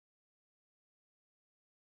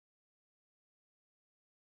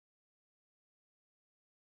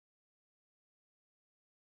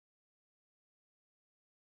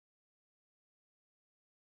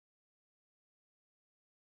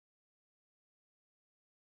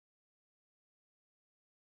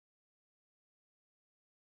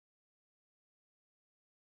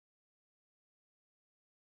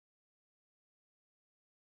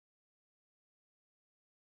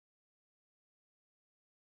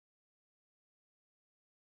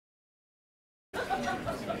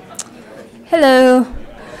Hello,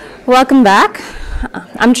 welcome back.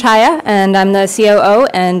 I'm Chaya, and I'm the COO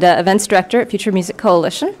and Events Director at Future Music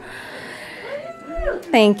Coalition.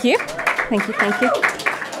 Thank you. Thank you, thank you.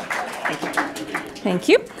 Thank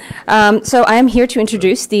you. So I am here to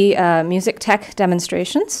introduce the music tech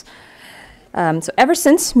demonstrations. So ever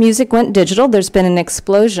since music went digital, there's been an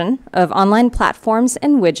explosion of online platforms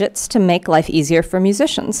and widgets to make life easier for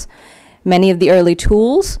musicians. Many of the early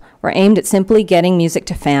tools were aimed at simply getting music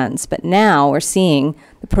to fans, but now we're seeing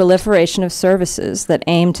the proliferation of services that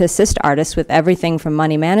aim to assist artists with everything from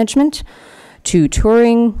money management to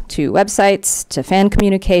touring, to websites, to fan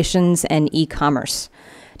communications, and e-commerce.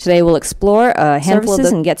 Today we'll explore a handful of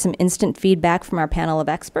those and get some instant feedback from our panel of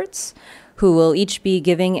experts, who will each be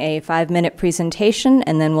giving a 5-minute presentation,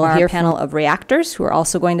 and then we'll hear a panel of reactors who are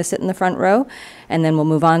also going to sit in the front row, and then we'll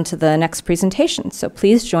move on to the next presentation. So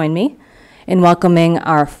please join me in welcoming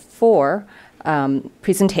our 4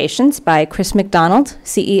 presentations by Chris MacDonald,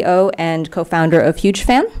 CEO and co-founder of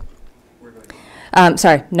HugeFan.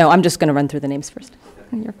 Sorry, no, I'm just going to run through the names first.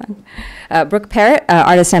 You're fine. Brooke Parrott,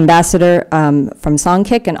 artist ambassador from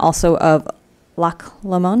Songkick and also of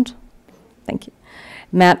Lomond. Thank you.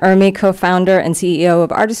 Matt Urmy, co-founder and CEO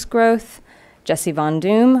of Artist Growth. Jesse Von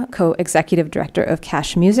Doom, co-executive director of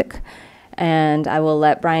Cash Music. And I will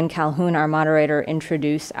let Bryan Calhoun, our moderator,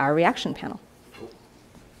 introduce our reaction panel.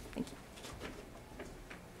 Thank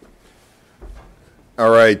you. All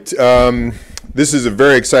right. This is a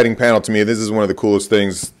very exciting panel to me. This is one of the coolest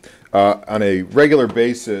things. On a regular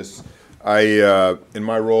basis, in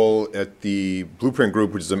my role at the Blueprint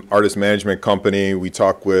Group, which is an artist management company, we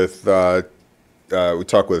talk with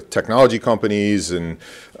technology companies and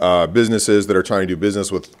businesses that are trying to do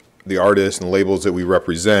business with the artists and labels that we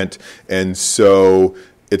represent, and so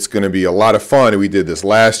it's going to be a lot of fun. We did this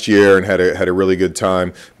last year and had a really good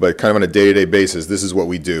time, but kind of on a day-to-day basis, this is what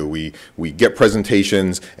we do. We get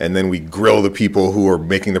presentations, and then we grill the people who are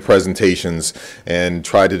making the presentations and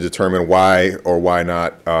try to determine why or why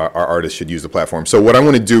not our artists should use the platform. So what I'm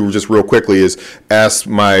going to do just real quickly is ask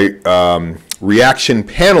my reaction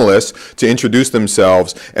panelists to introduce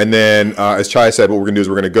themselves, and then as Chaya said, what we're going to do is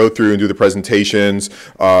we're going to go through and do the presentations.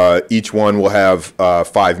 Each one will have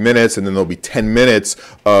 5 minutes, and then there'll be 10 minutes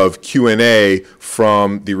of Q&A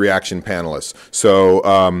from the reaction panelists. So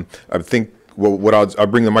I think I'll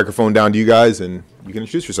bring the microphone down to you guys, and you can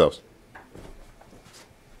introduce yourselves.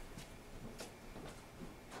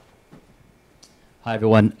 Hi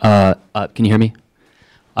everyone. Can you hear me?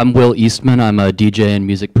 I'm Will Eastman. I'm a DJ and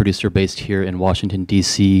music producer based here in Washington,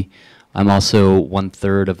 D.C. I'm also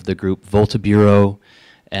 1/3 of the group Volta Bureau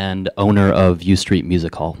and owner of U Street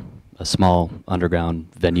Music Hall, a small underground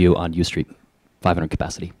venue on U Street, 500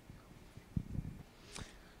 capacity.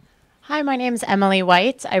 Hi, my name is Emily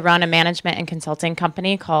White. I run a management and consulting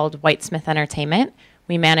company called Whitesmith Entertainment.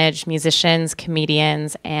 We manage musicians,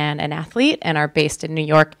 comedians, and an athlete, and are based in New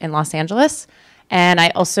York and Los Angeles. And I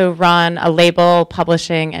also run a label,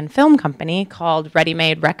 publishing, and film company called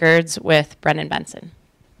Readymade Records with Brendan Benson.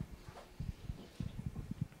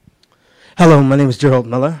 Hello, my name is Jerald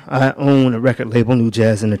Miller. I own a record label, New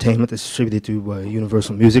Jazz Entertainment, that's distributed through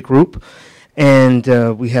Universal Music Group. And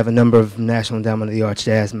we have a number of National Endowment of the Arts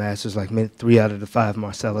Jazz Masters, like 3 out of the 5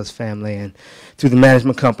 Marcellus family. And through the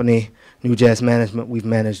management company, New Jazz Management, we've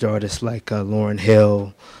managed artists like Lauryn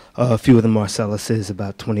Hill, a few of the Marcelluses,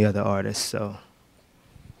 about 20 other artists. So.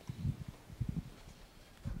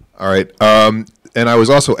 All right. And I was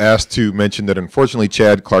also asked to mention that unfortunately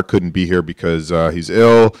Chad Clark couldn't be here because he's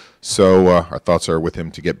ill, so our thoughts are with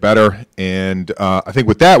him to get better. And I think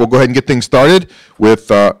with that, we'll go ahead and get things started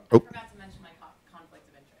with... I forgot to mention my conflict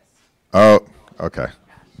of interest. Oh, okay.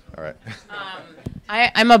 All right.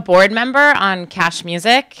 I'm a board member on Cash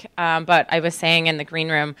Music, but I was saying in the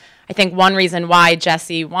green room, I think one reason why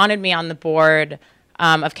Jesse wanted me on the board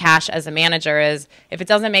of Cash as a manager is if it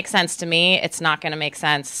doesn't make sense to me, it's not going to make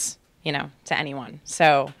sense, to anyone.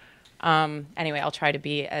 So anyway, I'll try to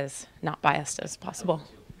be as not biased as possible.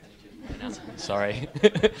 Sorry.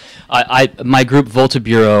 My group Volta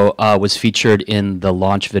Bureau was featured in the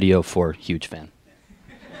launch video for HugeFan.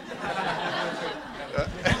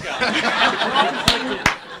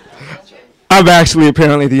 I'm actually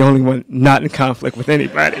apparently the only one not in conflict with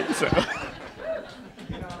anybody. So.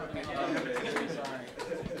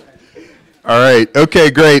 All right. Okay,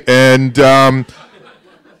 great. And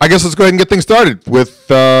I guess let's go ahead and get things started with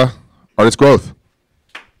Artist Growth.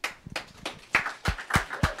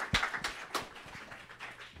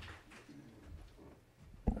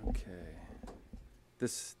 Okay.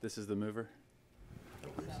 This is the mover,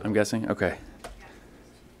 I'm guessing? Okay.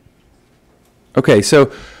 Okay,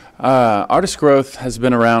 so Artist growth has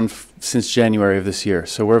been around since January of this year,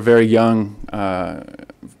 so we're very young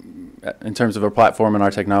in terms of our platform, and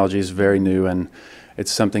our technology is very new, and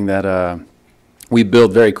it's something that we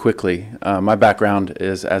build very quickly. My background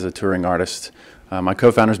is as a touring artist. My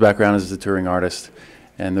co-founder's background is as a touring artist,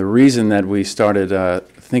 and the reason that we started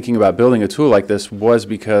thinking about building a tool like this was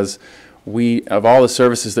because of all the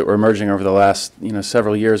services that were emerging over the last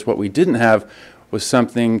several years, what we didn't have was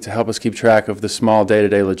something to help us keep track of the small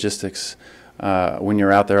day-to-day logistics when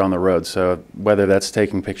you're out there on the road. So whether that's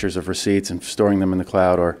taking pictures of receipts and storing them in the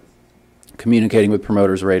cloud, or communicating with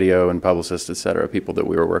promoters, radio, and publicists, et cetera, people that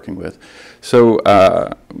we were working with.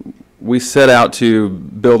 So we set out to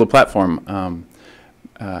build a platform.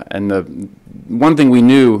 And the one thing we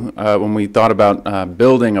knew when we thought about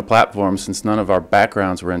building a platform, since none of our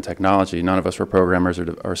backgrounds were in technology, none of us were programmers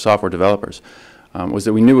or software developers, was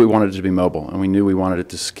that we knew we wanted it to be mobile, and we knew we wanted it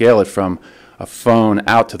to scale it from a phone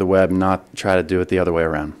out to the web, not try to do it the other way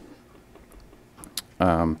around.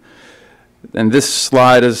 And this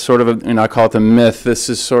slide is sort of, I call it the myth. This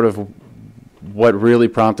is sort of what really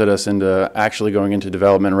prompted us into actually going into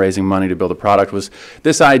development and raising money to build a product, was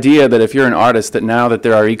this idea that if you're an artist, that now that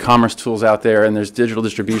there are e-commerce tools out there and there's digital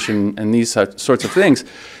distribution and these sorts of things,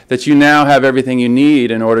 that you now have everything you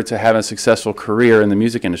need in order to have a successful career in the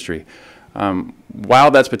music industry.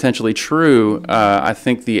 While that's potentially true, I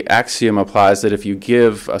think the axiom applies that if you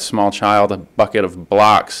give a small child a bucket of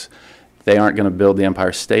blocks, they aren't going to build the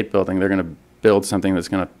Empire State Building. They're going to build something that's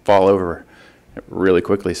going to fall over really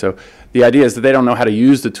quickly. So the idea is that they don't know how to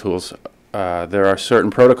use the tools. There are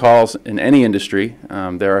certain protocols in any industry.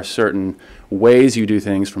 There are certain ways you do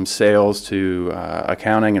things, from sales to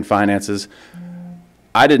accounting and finances.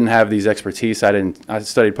 I didn't have these expertise. I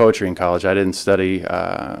studied poetry in college. I didn't study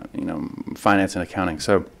finance and accounting.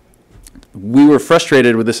 So we were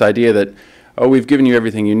frustrated with this idea that, oh, we've given you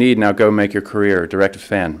everything you need, now go make your career, direct to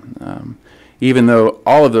fan. Even though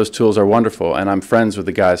all of those tools are wonderful, and I'm friends with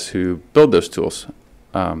the guys who build those tools.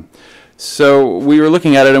 So we were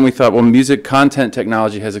looking at it and we thought, well, music content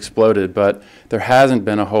technology has exploded, but there hasn't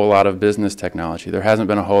been a whole lot of business technology. There hasn't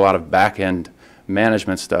been a whole lot of back-end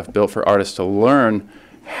management stuff built for artists to learn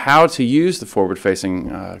how to use the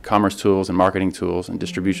forward-facing commerce tools and marketing tools and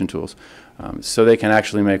distribution tools, so they can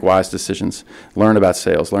actually make wise decisions, learn about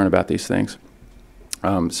sales, learn about these things.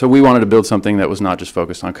 So we wanted to build something that was not just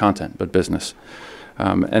focused on content, but business.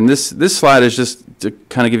 And this slide is just to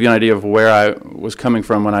kind of give you an idea of where I was coming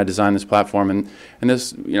from when I designed this platform. And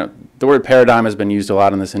this, the word paradigm has been used a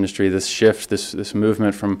lot in this industry, this shift, this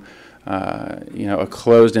movement from, a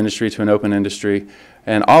closed industry to an open industry.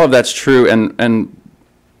 And all of that's true. And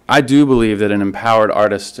I do believe that an empowered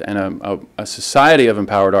artist and a society of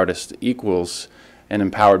empowered artists equals an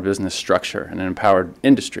empowered business structure and an empowered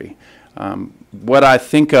industry. What I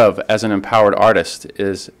think of as an empowered artist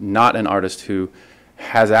is not an artist who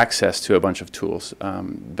has access to a bunch of tools,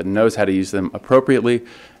 but knows how to use them appropriately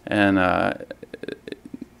and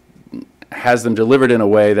has them delivered in a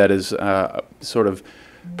way that is sort of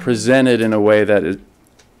presented in a way that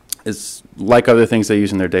is like other things they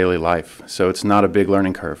use in their daily life. So it's not a big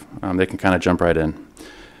learning curve. They can kind of jump right in.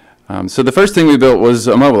 So the first thing we built was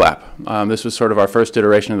a mobile app. This was sort of our first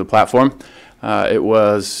iteration of the platform. It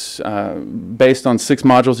was based on 6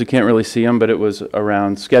 modules. You can't really see them, but it was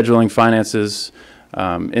around scheduling, finances,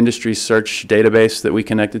 industry search database that we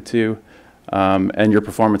connected to, and your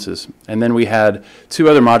performances. And then we had 2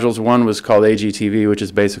 other modules. One was called AGTV, which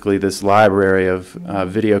is basically this library of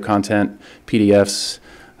video content, PDFs,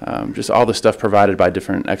 just all the stuff provided by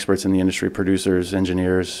different experts in the industry, producers,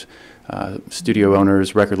 engineers, studio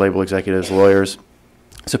owners, record label executives, lawyers.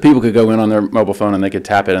 So people could go in on their mobile phone and they could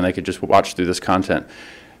tap it and they could just watch through this content.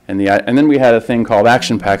 And then we had a thing called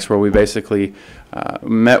action packs, where we basically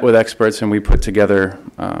met with experts and we put together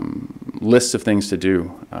lists of things to do,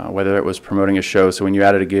 whether it was promoting a show. So when you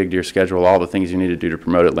added a gig to your schedule, all the things you needed to do to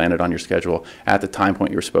promote it landed on your schedule at the time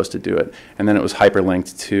point you were supposed to do it. And then it was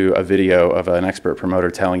hyperlinked to a video of an expert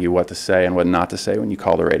promoter telling you what to say and what not to say when you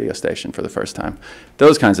called a radio station for the first time.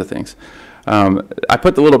 Those kinds of things. I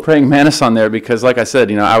put the little praying mantis on there because, like I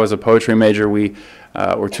said, I was a poetry major. We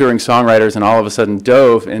were touring songwriters and all of a sudden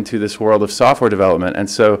dove into this world of software development. And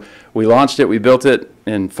so we launched it. We built it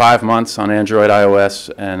in 5 months on Android, iOS,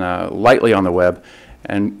 and lightly on the web.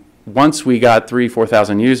 And once we got 3,000 to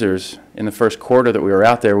 4,000 users in the first quarter that we were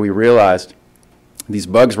out there, we realized these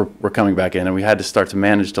bugs were coming back in, and we had to start to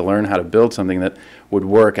manage to learn how to build something that would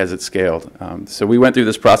work as it scaled. So we went through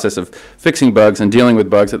this process of fixing bugs and dealing with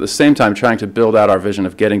bugs at the same time trying to build out our vision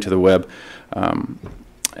of getting to the web.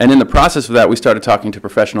 And in the process of that, we started talking to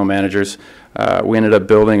professional managers. We ended up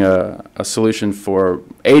building a solution for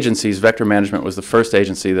agencies. Vector Management was the first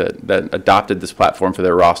agency that adopted this platform for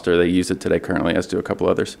their roster. They use it today currently, as do a couple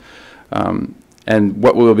others. And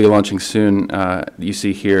what we will be launching soon, you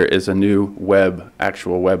see here, is a new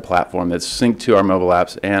actual web platform that's synced to our mobile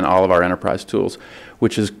apps and all of our enterprise tools,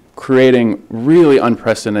 which is creating really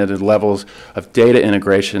unprecedented levels of data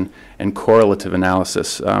integration and correlative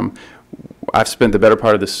analysis. I've spent the better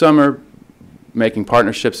part of the summer making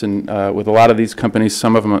partnerships with a lot of these companies.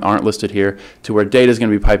 Some of them aren't listed here, to where data is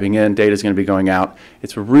going to be piping in, data is going to be going out.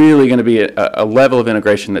 It's really going to be a level of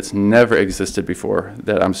integration that's never existed before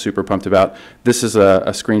that I'm super pumped about. This is a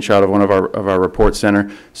screenshot of one of our report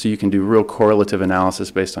center, so you can do real correlative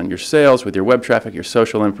analysis based on your sales, with your web traffic, your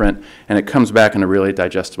social imprint, and it comes back in a really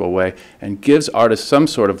digestible way and gives artists some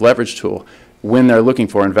sort of leverage tool when they're looking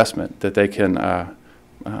for investment, that they can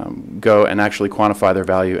go and actually quantify their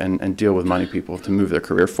value and deal with money people to move their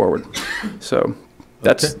career forward. So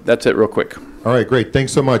that's it real quick. All right, great.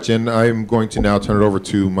 Thanks so much. And I'm going to now turn it over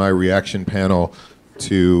to my reaction panel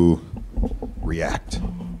to react.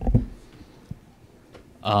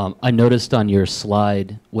 I noticed on your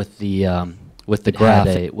slide with the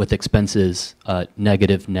graph with expenses,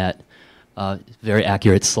 negative net, very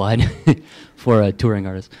accurate slide for a touring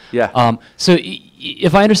artist. Yeah. So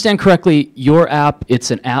if I understand correctly, your app,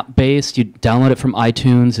 it's an app-based. You download it from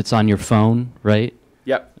iTunes. It's on your phone, right?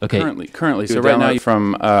 Yep. Okay. Currently. So right now,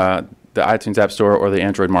 from the iTunes App Store or the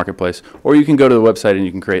Android Marketplace, or you can go to the website and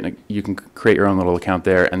you can create your own little account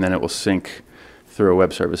there, and then it will sync through a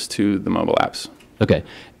web service to the mobile apps. Okay.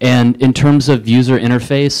 And in terms of user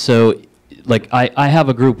interface, so like I have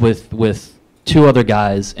a group with two other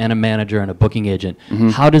guys and a manager and a booking agent. Mm-hmm.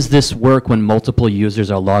 How does this work when multiple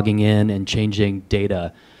users are logging in and changing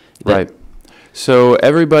data? Right. So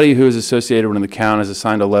everybody who is associated with an account is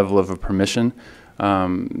assigned a level of a permission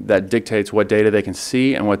that dictates what data they can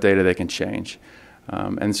see and what data they can change.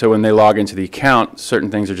 And so when they log into the account,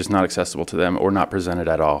 certain things are just not accessible to them or not presented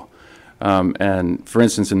at all. And for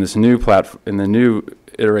instance, in this new in the new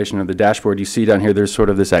iteration of the dashboard, you see down here, there's sort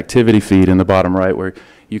of this activity feed in the bottom right where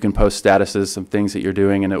you can post statuses, some things that you're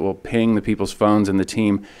doing, and it will ping the people's phones and the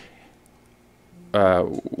team.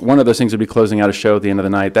 One of those things would be closing out a show at the end of the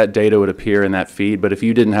night. That data would appear in that feed, but if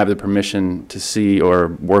you didn't have the permission to see or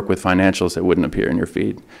work with financials, it wouldn't appear in your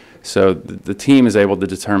feed. So the team is able to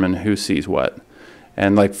determine who sees what.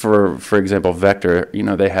 And like for example, Vector,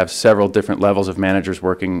 they have several different levels of managers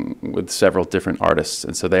working with several different artists,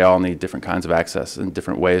 and so they all need different kinds of access and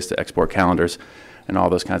different ways to export calendars and all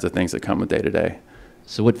those kinds of things that come with day-to-day.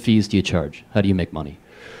 So what fees do you charge? How do you make money?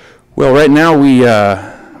 Well, right now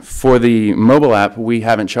for the mobile app, we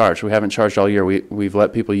haven't charged. We haven't charged all year. We've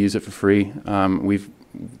let people use it for free. We've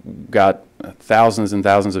got thousands and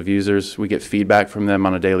thousands of users. We get feedback from them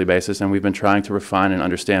on a daily basis, and we've been trying to refine and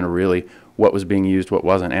understand really what was being used, what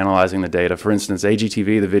wasn't, analyzing the data. For instance,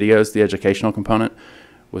 AGTV, the videos, the educational component,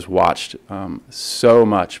 was watched so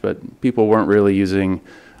much, but people weren't really using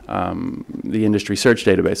the industry search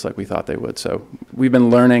database like we thought they would. So we've been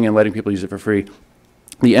learning and letting people use it for free.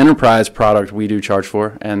 The enterprise product we do charge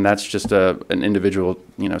for, and that's just an individual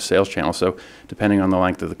sales channel. So depending on the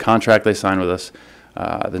length of the contract they sign with us,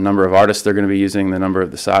 the number of artists they're going to be using,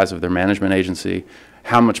 the size of their management agency,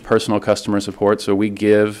 how much personal customer support. So we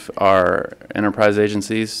give our enterprise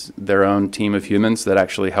agencies their own team of humans that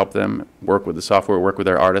actually help them work with the software, work with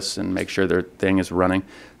their artists, and make sure their thing is running.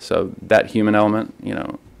 So that human element,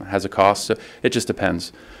 has a cost. So it just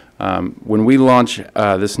depends. When we launch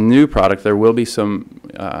this new product, there will be some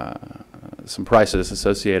prices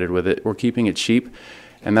associated with it. We're keeping it cheap.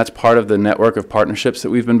 And that's part of the network of partnerships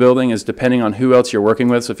that we've been building, is depending on who else you're working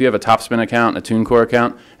with. So if you have a Topspin account, a TuneCore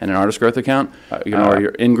account, and an Artist Growth account, or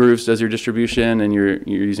your InGrooves does your distribution, and you're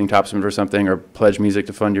using Topspin for something, or Pledge Music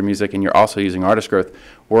to fund your music, and you're also using Artist Growth,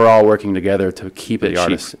 we're all working together to keep it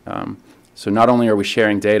cheap. So not only are we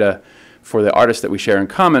sharing data for the artists that we share in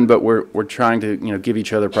common, but we're trying to give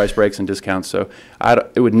each other price breaks and discounts. So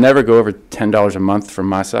it would never go over $10 a month from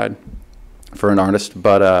my side for an artist,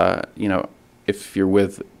 but if you're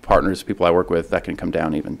with partners, people I work with, that can come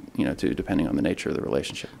down even, to depending on the nature of the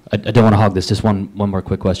relationship. I don't want to hog this. Just one more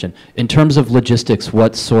quick question. In terms of logistics,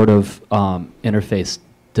 what sort of interface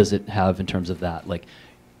does it have in terms of that? Like,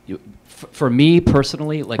 for me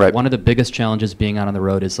personally, like right. One of the biggest challenges being out on the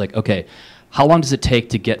road is like, okay, how long does it take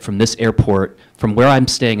to get from this airport, from where I'm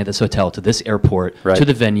staying at this hotel to this airport, right. to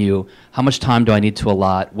the venue? How much time do I need to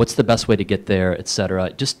allot? What's the best way to get there, et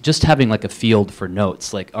cetera? Just having like a field for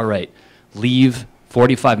notes, like, all right, leave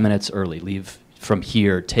 45 minutes early, leave from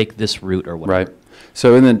here, take this route or whatever. Right.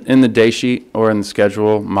 So in the day sheet or in the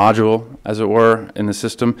schedule module, as it were, in the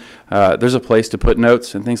system, there's a place to put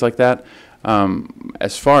notes and things like that.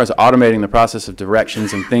 As far as automating the process of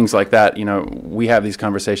directions and things like that, you know, we have these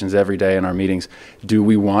conversations every day in our meetings. Do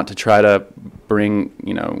we want to try to bring,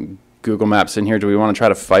 you know, Google Maps in here? Do we want to try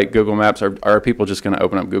to fight Google Maps? Or are people just going to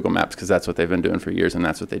open up Google Maps because that's what they've been doing for years and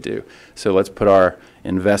that's what they do? So let's put our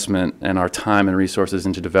investment and our time and resources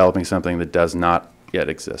into developing something that does not yet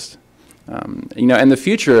exist. You know, and the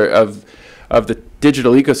future of the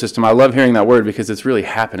digital ecosystem, I love hearing that word because it's really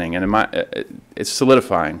happening and it's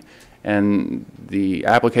solidifying. And the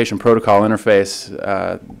application protocol interface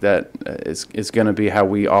that is going to be how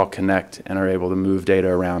we all connect and are able to move data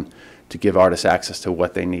around to give artists access to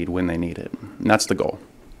what they need when they need it. And that's the goal.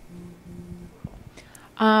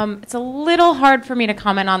 It's a little hard for me to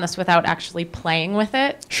comment on this without actually playing with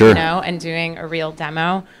it, Sure. you know, and doing a real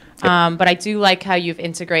demo. But I do like how you've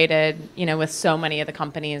integrated, you know, with so many of the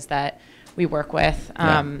companies that we work with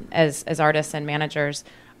as artists and managers.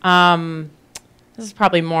 This is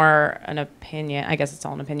probably more an opinion. I guess it's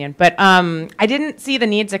all an opinion. But I didn't see the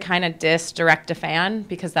need to kind of diss direct-to-fan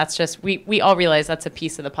because that's just, we all realize that's a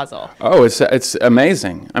piece of the puzzle. Oh, it's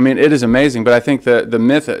amazing. I mean, it is amazing. But I think the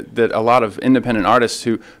myth that a lot of independent artists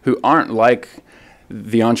who aren't like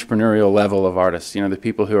the entrepreneurial level of artists, you know, the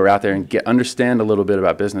people who are out there and understand a little bit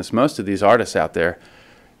about business, most of these artists out there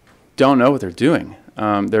don't know what they're doing.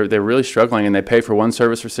 They're really struggling, and they pay for one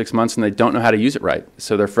service for 6 months, and they don't know how to use it right.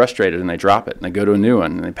 So they're frustrated, and they drop it, and they go to a new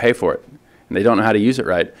one, and they pay for it, and they don't know how to use it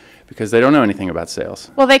right because they don't know anything about sales.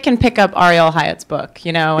 Well, they can pick up Ariel Hyatt's book,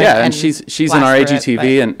 you know. And she's in our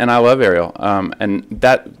AGTV, and I love Ariel. And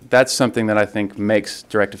that's something that I think makes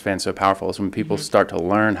direct-to-fan so powerful is when people start to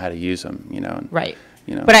learn how to use them, you know. And, right.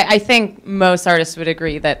 You know. But I think most artists would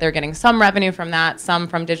agree that they're getting some revenue from that, some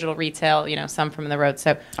from digital retail, you know, some from the road.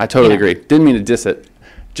 So I totally agree. Didn't mean to diss it.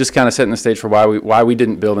 Just kind of setting the stage for why we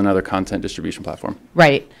didn't build another content distribution platform.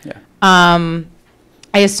 Right. Yeah.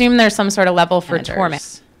 I assume there's some sort of level for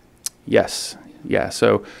torment. Yes. Yeah.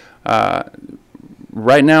 So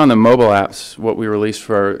right now in the mobile apps, what we released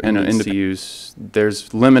for indie use,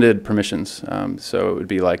 there's limited permissions. So it would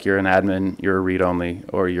be like you're an admin, you're a read-only,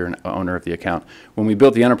 or you're an owner of the account. When we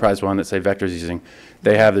built the enterprise one that, say, Vector's using,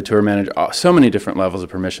 they have the tour manager, so many different levels of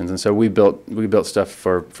permissions. And so we built stuff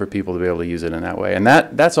for people to be able to use it in that way. And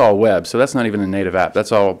that's all web. So that's not even a native app.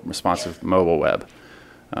 That's all responsive mobile web,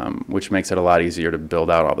 which makes it a lot easier to build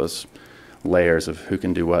out all those layers of who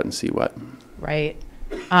can do what and see what. Right.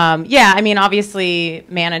 Yeah, I mean, obviously,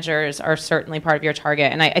 managers are certainly part of your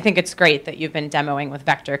target, and I think it's great that you've been demoing with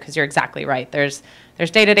Vector because you're exactly right. There's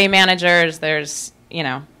day-to-day managers, there's, you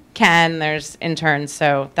know, Ken, there's interns,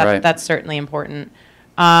 so that's certainly important.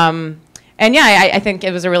 And yeah, I think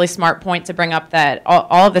it was a really smart point to bring up that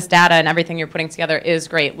all of this data and everything you're putting together is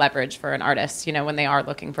great leverage for an artist, you know, when they are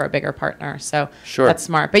looking for a bigger partner. So that's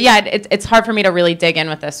smart. But yeah, it's hard for me to really dig in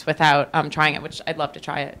with this without trying it, which I'd love to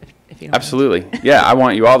try it if you don't Absolutely. Yeah, I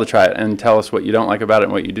want you all to try it and tell us what you don't like about it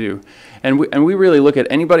and what you do. And we really look at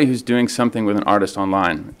anybody who's doing something with an artist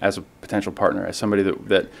online as a potential partner, as somebody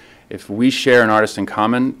that if we share an artist in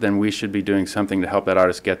common, then we should be doing something to help that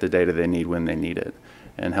artist get the data they need when they need it,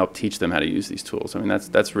 and help teach them how to use these tools. I mean,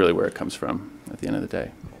 that's really where it comes from at the end of the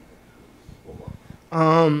day.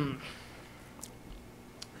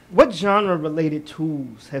 What genre-related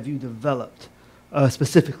tools have you developed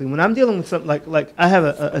specifically? When I'm dealing with something like I have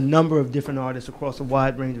a number of different artists across a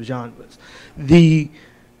wide range of genres. The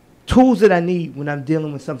tools that I need when I'm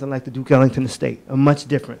dealing with something like the Duke Ellington Estate are much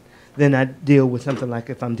different than I deal with something like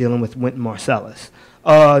if I'm dealing with Wynton Marsalis.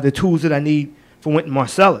 The tools that I need for Wynton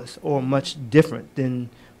Marsalis are much different than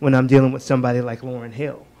when I'm dealing with somebody like Lauryn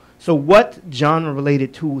Hill. So what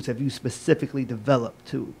genre-related tools have you specifically developed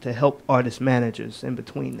to help artist managers in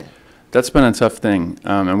between that? That's been a tough thing,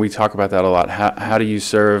 and we talk about that a lot. How do you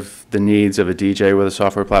serve the needs of a DJ with a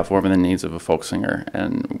software platform and the needs of a folk singer,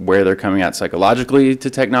 and where they're coming at psychologically to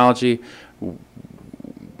technology,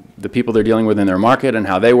 the people they're dealing with in their market and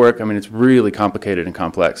how they work? I mean, it's really complicated and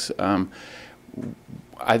complex.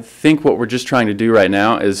 I think what we're just trying to do right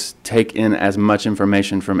now is take in as much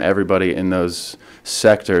information from everybody in those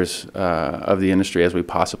sectors of the industry as we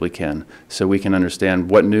possibly can, so we can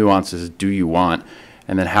understand what nuances do you want,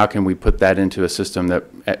 and then how can we put that into a system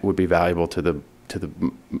that would be valuable to the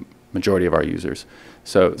majority of our users.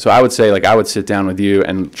 So I would say, like, I would sit down with you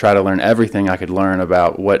and try to learn everything I could learn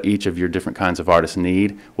about what each of your different kinds of artists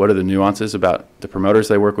need, what are the nuances about the promoters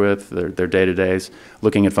they work with, their day-to-days,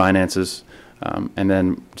 looking at finances, and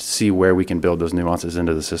then see where we can build those nuances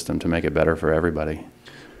into the system to make it better for everybody.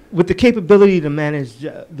 with the capability to manage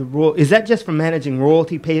is that just for managing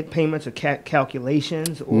royalty payments or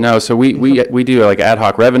calculations? Or no, so we do like ad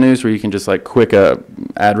hoc revenues where you can just like quick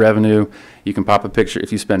add revenue. You can pop a picture.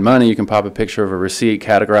 If you spend money, you can pop a picture of a receipt,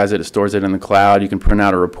 categorize it stores it in the cloud. You can print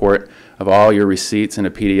out a report of all your receipts in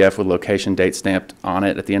a PDF with location date stamped on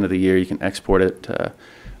it. At the end of the year, you can export it to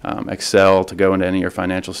Excel to go into any of your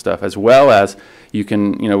financial stuff, as well as you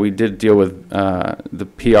can, we did deal with the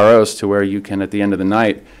PROs to where you can, at the end of the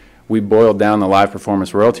night, we boiled down the live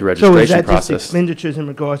performance royalty registration process. So is that just expenditures in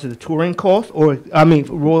regards to the touring costs, or,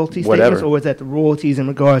 royalty statements, or is that the royalties in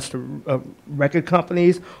regards to record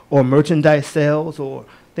companies or merchandise sales or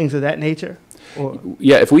things of that nature? Or?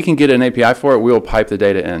 Yeah, if we can get an API for it, we'll pipe the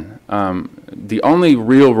data in. The only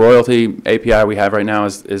real royalty API we have right now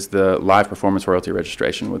is the live performance royalty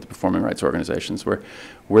registration with the performing rights organizations.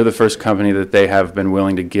 We're the first company that they have been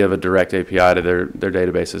willing to give a direct API to their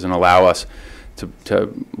databases and allow us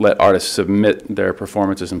to let artists submit their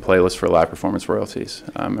performances and playlists for live performance royalties.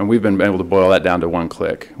 And we've been able to boil that down to one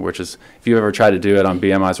click, which is, if you've ever tried to do it on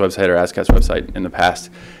BMI's website or ASCAP's website in the past,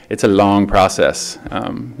 it's a long process.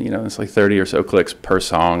 It's like 30 or so clicks per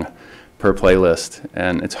song, per playlist.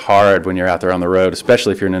 And it's hard when you're out there on the road,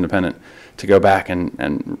 especially if you're an independent, to go back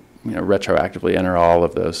and retroactively enter all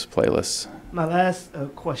of those playlists. My last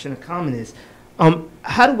question or comment is,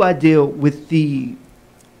 how do I deal with the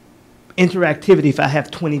interactivity if I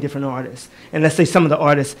have 20 different artists, and let's say some of the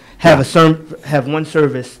artists have have one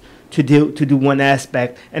service to do one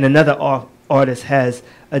aspect, and another artist has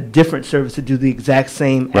a different service to do the exact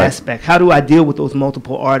same aspect? How do I deal with those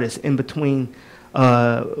multiple artists in between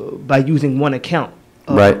by using one account?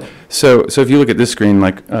 Right. So if you look at this screen,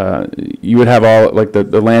 like you would have all, like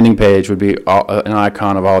the landing page would be an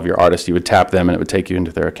icon of all of your artists. You would tap them and it would take you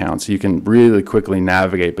into their accounts. So you can really quickly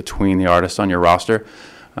navigate between the artists on your roster.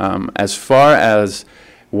 As far as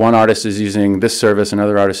one artist is using this service,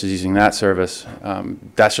 another artist is using that service,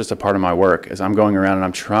 that's just a part of my work. As I'm going around and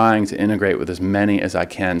I'm trying to integrate with as many as I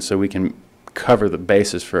can so we can cover the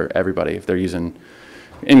bases for everybody. If they're using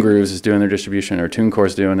InGrooves is doing their distribution, or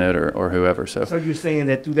TuneCore's doing it, or whoever. So you're saying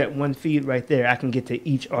that through that one feed right there, I can get to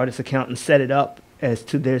each artist account and set it up as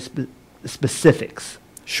to their specifics?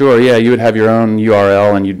 Sure, yeah, you would have your own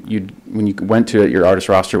URL, and when you went to it, your artist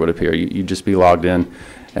roster would appear. You'd just be logged in.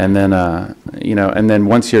 And then, and then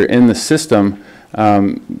once you're in the system,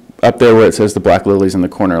 up there where it says the black lilies in the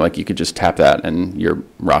corner, like you could just tap that and your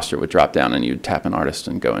roster would drop down and you'd tap an artist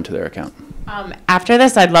and go into their account. After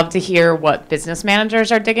this, I'd love to hear what business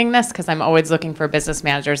managers are digging this, because I'm always looking for business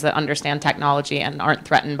managers that understand technology and aren't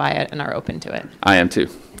threatened by it and are open to it. I am too.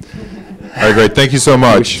 All right, great. Thank you so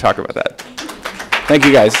much. We should talk about that. Thank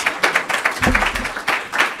you, guys.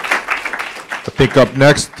 I think up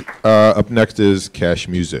next is Cash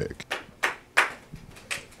Music.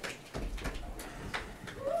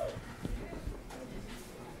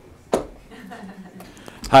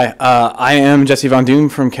 Hi, I am Jesse Von Doom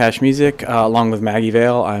from Cash Music, along with Maggie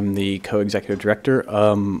Vale. I'm the co-executive director.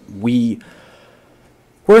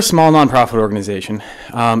 We're a small nonprofit organization,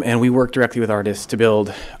 and we work directly with artists to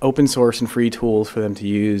build open source and free tools for them to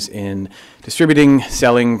use in distributing,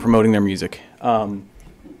 selling, promoting their music.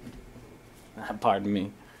 Pardon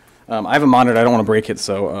me. I have a monitor. I don't want to break it,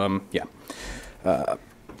 so yeah.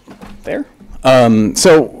 There.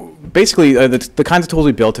 So basically, the kinds of tools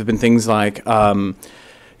we built have been things like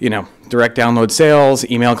direct download sales,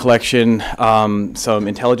 email collection, some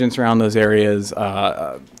intelligence around those areas,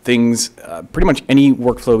 things, pretty much any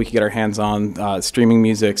workflow we could get our hands on, streaming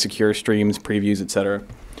music, secure streams, previews, etc.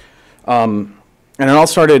 And it all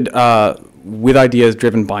started with ideas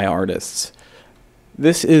driven by artists.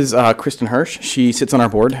 This is Kristen Hirsch. She sits on our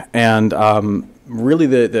board, and really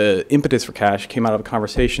the impetus for Cash came out of a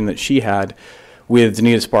conversation that she had with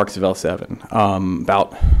Danita Sparks of L7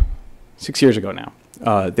 about 6 years ago now.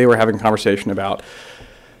 They were having a conversation about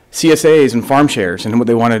CSAs and farm shares, and what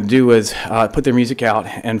they wanted to do was put their music out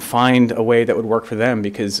and find a way that would work for them,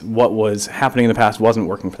 because what was happening in the past wasn't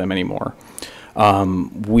working for them anymore.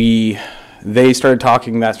 They started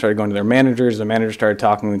talking, that started going to their managers, the managers started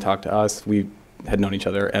talking, they talked to us, we had known each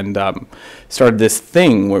other, and started this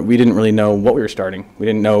thing where we didn't really know what we were starting. We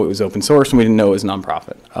didn't know it was open source, and we didn't know it was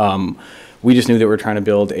nonprofit. We just knew that we were trying to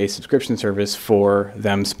build a subscription service for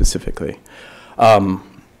them specifically.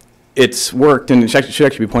 It's worked, and it should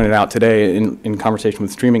actually be pointed out today in conversation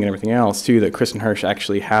with streaming and everything else too, that Kristen Hirsch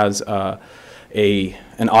actually has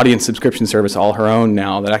an audience subscription service all her own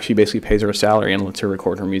now that actually basically pays her a salary and lets her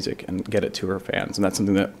record her music and get it to her fans. And that's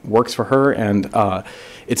something that works for her, and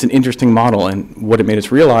it's an interesting model. And what it made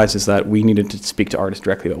us realize is that we needed to speak to artists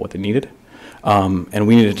directly about what they needed, and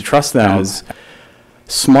we needed to trust them.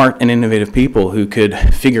 smart and innovative people who could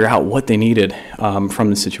figure out what they needed from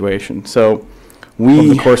the situation. So we,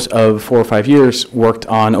 over the course of 4 or 5 years, worked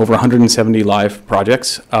on over 170 live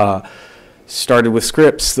projects. Started with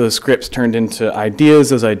scripts. Those scripts turned into ideas.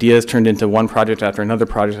 Those ideas turned into one project after another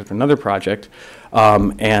project after another project.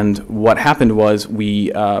 And what happened was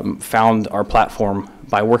we found our platform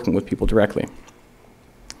by working with people directly.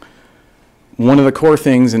 One of the core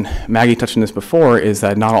things, and Maggie touched on this before, is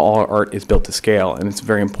that not all art is built to scale, and it's a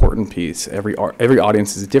very important piece. Every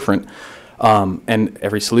audience is different, and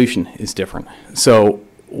every solution is different. So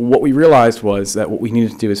what we realized was that what we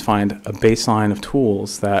needed to do is find a baseline of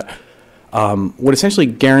tools that would essentially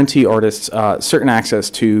guarantee artists certain access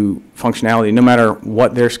to functionality, no matter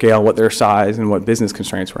what their scale, what their size, and what business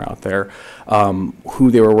constraints were out there, who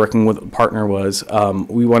they were working with, what the partner was.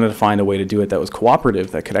 We wanted to find a way to do it that was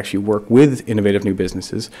cooperative, that could actually work with innovative new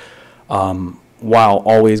businesses, while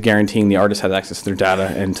always guaranteeing the artist has access to their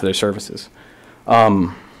data and to their services.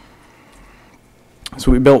 So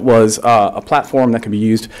what we built was a platform that could be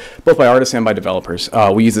used both by artists and by developers.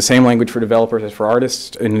 We use the same language for developers as for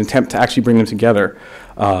artists in an attempt to actually bring them together.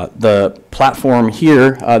 The platform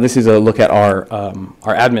here, this is a look at our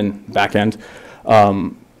admin backend.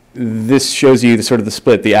 This shows you the sort of the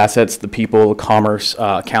split, the assets, the people, commerce,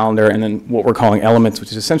 calendar, and then what we're calling elements,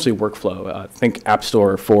 which is essentially workflow. Think App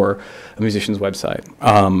Store for a musician's website.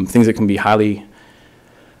 Things that can be highly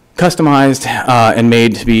customized and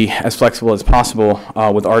made to be as flexible as possible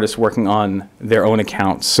with artists working on their own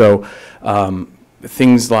accounts. So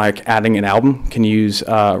things like adding an album can use,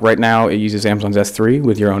 right now it uses Amazon's S3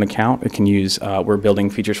 with your own account. It can use, we're building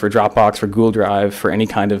features for Dropbox, for Google Drive, for any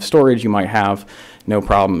kind of storage you might have, no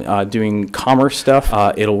problem. Doing commerce stuff,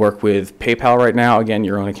 it'll work with PayPal right now, again,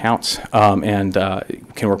 your own accounts, and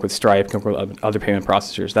can work with Stripe, can work with other payment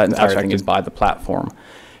processors. That entire thing is by the platform.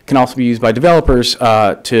 Can also be used by developers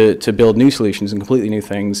to build new solutions and completely new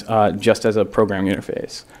things just as a programming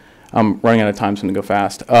interface. I'm running out of time, so I'm going to go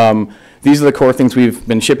fast. These are the core things we've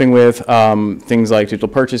been shipping with, things like digital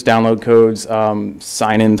purchase, download codes,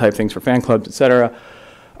 sign-in type things for fan clubs, et cetera.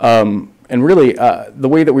 And really, the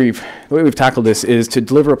way we've tackled this is to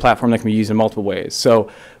deliver a platform that can be used in multiple ways. So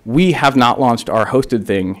we have not launched our hosted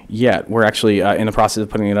thing yet. We're actually in the process of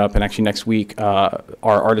putting it up, and actually next week, our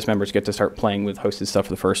artist members get to start playing with hosted stuff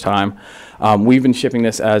for the first time. We've been shipping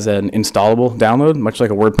this as an installable download, much like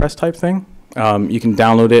a WordPress type thing. You can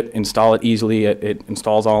download it, install it easily. It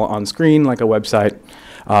installs all on screen like a website.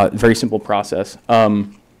 Very simple process.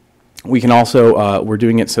 We can also, we're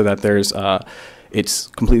doing it so that there's, it's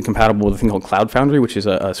completely compatible with a thing called Cloud Foundry, which is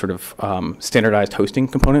a sort of standardized hosting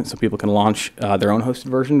component, so people can launch their own hosted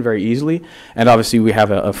version very easily. And obviously, we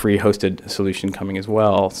have a free hosted solution coming as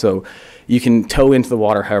well. So you can toe into the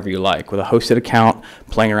water however you like, with a hosted account,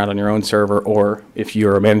 playing around on your own server, or if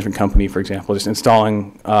you're a management company, for example, just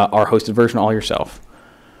installing our hosted version all yourself.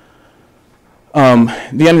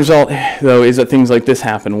 The end result, though, is that things like this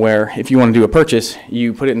happen, where if you want to do a purchase,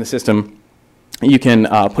 you put it in the system. You can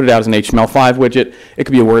put it out as an HTML5 widget. It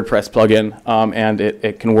could be a WordPress plugin, and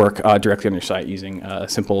it can work directly on your site using a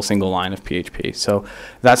simple single line of PHP. So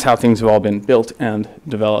that's how things have all been built and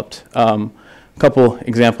developed. A couple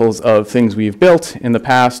examples of things we've built in the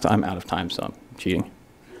past. I'm out of time, so I'm cheating.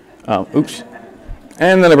 Oops.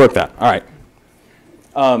 And then I broke that. All right.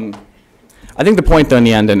 I think the point, though, in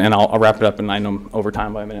the end, and I'll wrap it up, and I know I'm over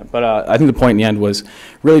time by a minute, but I think the point in the end was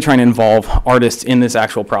really trying to involve artists in this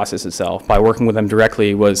actual process itself. By working with them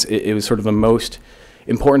directly, it was sort of the most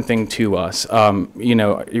important thing to us. You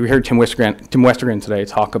know, you heard Tim Westergren today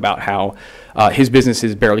talk about how his business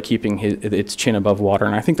is barely keeping its chin above water,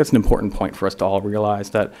 and I think that's an important point for us to all realize,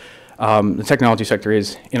 that the technology sector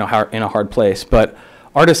is in a hard place, but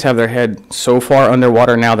artists have their head so far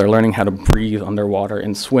underwater now, they're learning how to breathe underwater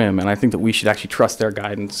and swim, and I think that we should actually trust their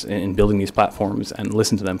guidance in building these platforms and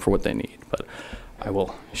listen to them for what they need. But I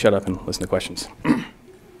will shut up and listen to questions.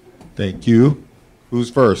 Thank you. Who's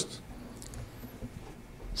first?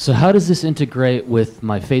 So how does this integrate with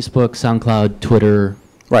my Facebook, SoundCloud, Twitter,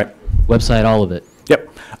 Right. website, all of it?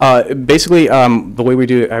 Yep. Basically, the way we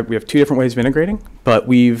do it, we have two different ways of integrating, but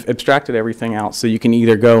we've abstracted everything out. So you can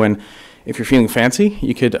either go and, if you're feeling fancy,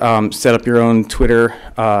 you could set up your own Twitter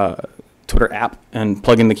app and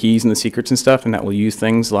plug in the keys and the secrets and stuff, and that will use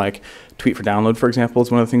things like Tweet for Download, for example,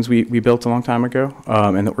 is one of the things we built a long time ago,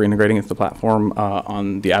 and that we're integrating into the platform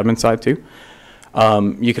on the admin side too.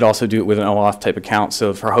 You could also do it with an OAuth type account.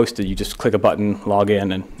 So for hosted, you just click a button, log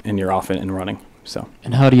in, and you're off and running. So.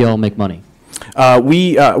 And how do y'all make money?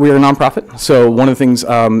 We are a nonprofit, so one of the things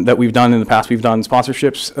that we've done in the past, we've done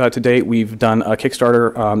sponsorships to date. We've done a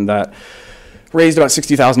Kickstarter that raised about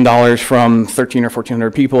 $60,000 from 1,300 or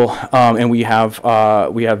 1,400 people, and we have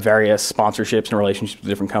various sponsorships and relationships with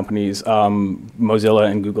different companies. Mozilla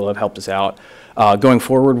and Google have helped us out. Going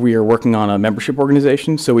forward, we are working on a membership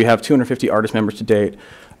organization, so we have 250 artist members to date.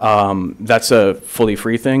 That's a fully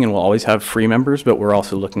free thing, and we'll always have free members, but we're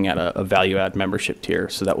also looking at a value-add membership tier,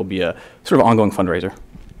 so that will be a sort of ongoing fundraiser.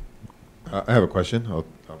 I have a question. I'll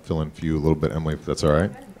fill in for you a little bit, Emily, if that's all right.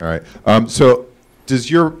 All right. So does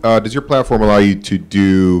your platform allow you to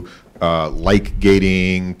do like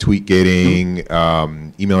gating, tweet gating,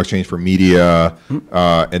 email exchange for media,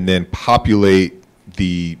 and then populate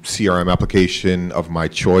the CRM application of my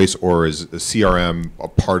choice, or is a CRM a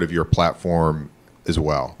part of your platform as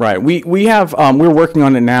well? Right. We have we're working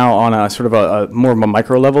on it now on a sort of a more of a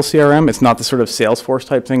micro level CRM. It's not the sort of Salesforce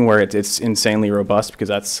type thing where it's insanely robust, because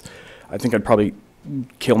I think I'd probably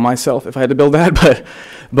kill myself if I had to build that.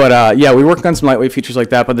 But yeah, we're working on some lightweight features like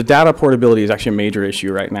that. But the data portability is actually a major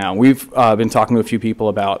issue right now. We've been talking to a few people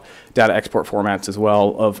about data export formats as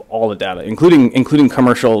well of all the data, including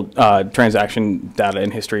commercial transaction data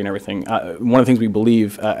and history and everything. One of the things we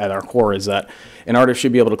believe at our core is that an artist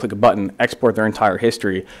should be able to click a button, export their entire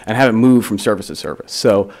history, and have it move from service to service.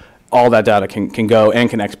 So all that data can go and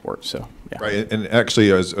can export. So yeah. Right. And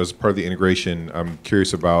actually, as part of the integration, I'm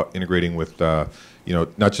curious about integrating with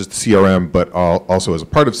not just CRM, but also as a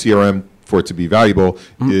part of CRM for it to be valuable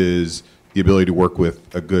is the ability to work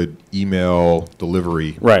with a good email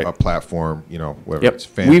delivery platform, whether it's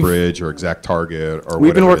FanBridge or ExactTarget or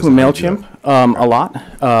we've been working with MailChimp a lot.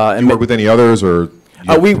 And work with any others, or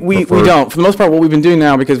we don't. For the most part, what we've been doing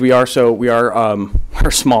now, because we're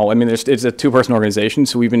small. I mean, it's a two-person organization,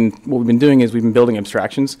 so what we've been doing is we've been building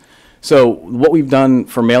abstractions. So what we've done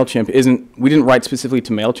for MailChimp we didn't write specifically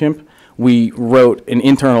to MailChimp. We wrote an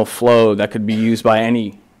internal flow that could be used by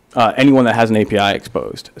anyone that has an API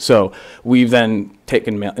exposed. So we've then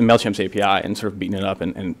taken MailChimp's API and sort of beaten it up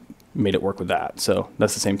and made it work with that. So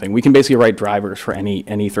that's the same thing. We can basically write drivers for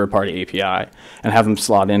any third-party API and have them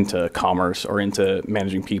slot into commerce or into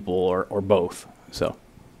managing people or both. So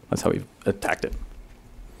that's how we've attacked it.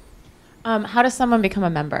 How does someone become a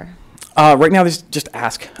member? Right now, just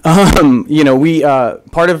ask.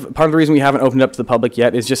 Part of the reason we haven't opened up to the public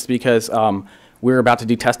yet is just because we're about to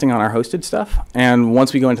do testing on our hosted stuff, and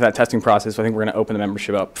once we go into that testing process, I think we're going to open the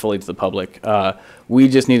membership up fully to the public. We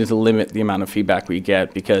just needed to limit the amount of feedback we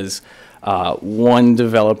get, because one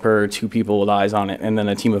developer, two people with eyes on it, and then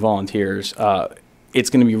a team of volunteers. It's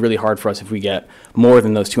going to be really hard for us if we get more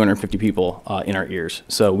than those 250 people in our ears.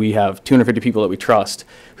 So we have 250 people that we trust,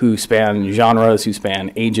 who span genres, who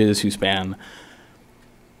span ages, who span,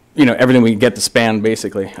 everything we can get to span,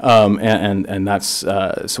 basically. And that's,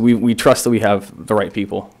 so we trust that we have the right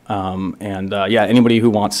people. Yeah, anybody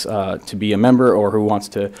who wants to be a member or who wants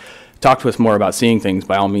to talk to us more about seeing things,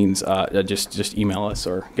 by all means, just email us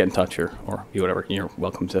or get in touch or do whatever. You're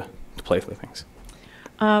welcome to play with things.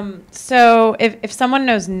 So if someone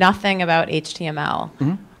knows nothing about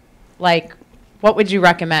HTML, like, what would you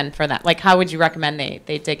recommend for that? Like, how would you recommend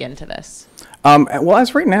they dig into this? Well,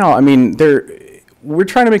 as right now, I mean, we're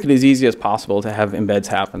trying to make it as easy as possible to have embeds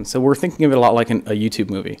happen. So we're thinking of it a lot like a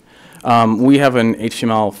YouTube movie. We have an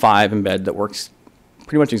HTML5 embed that works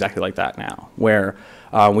pretty much exactly like that now, where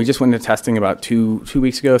we just went into testing about 3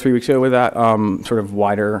 weeks ago with that sort of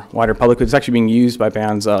wider public. It's actually being used by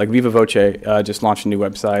bands like Viva Voce just launched a new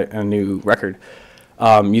website and a new record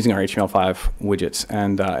using our HTML5 widgets,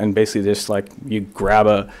 and basically just like you grab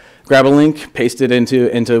a link, paste it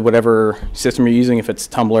into whatever system you're using, if it's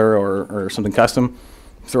Tumblr or something custom,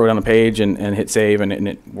 throw it on a page and hit save, and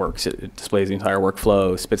it works. It displays the entire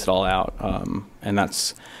workflow, spits it all out, and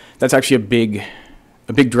that's actually a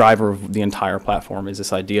big driver of the entire platform, is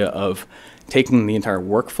this idea of taking the entire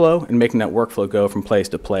workflow and making that workflow go from place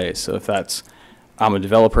to place. So if I'm a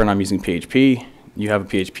developer and I'm using PHP, you have a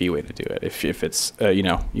PHP way to do it. If it's, you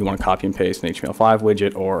want to copy and paste an HTML5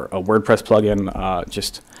 widget or a WordPress plugin,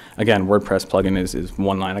 again, WordPress plugin is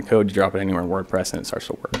one line of code. You drop it anywhere in WordPress and it starts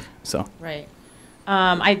to work. So. Right.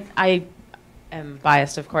 I am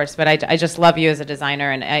biased, of course, but I just love you as a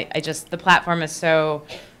designer, and the platform is so,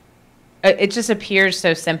 it just appears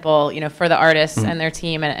so simple, for the artists and their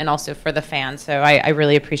team, and also for the fans. So I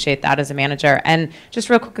really appreciate that as a manager. And just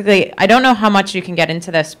real quickly, I don't know how much you can get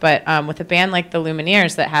into this, but with a band like the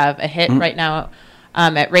Lumineers that have a hit right now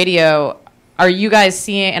at radio, are you guys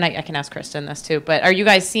seeing, and I can ask Kristen this too, but are you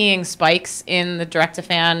guys seeing spikes in the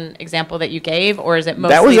direct-to-fan example that you gave, or is it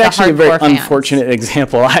mostly the hardcore fans? That was actually a very fans? Unfortunate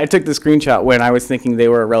example. I took the screenshot when I was thinking they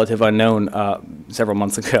were a relative unknown several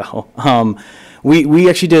months ago. We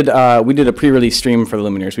actually did a pre-release stream for the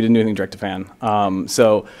Lumineers. We didn't do anything direct to fan.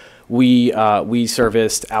 So we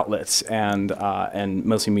serviced outlets and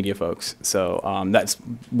mostly media folks. So that's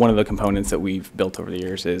one of the components that we've built over the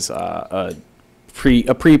years is a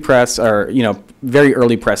pre-press or very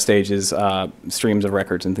early press stages streams of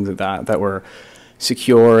records and things like that were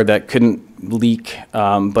secure, that couldn't leak,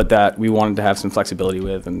 but that we wanted to have some flexibility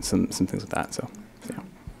with and some things like that. So yeah.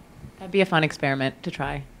 That'd be a fun experiment to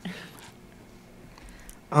try.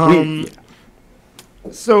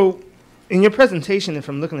 So, in your presentation, if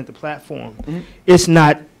I'm looking at the platform, it's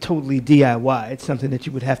not totally DIY. It's something that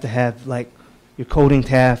you would have to have, like, your coding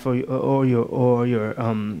staff or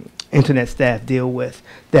your internet staff deal with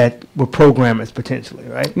that were programmers potentially,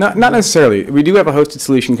 right? Not necessarily. We do have a hosted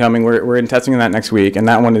solution coming. We're in testing on that next week, and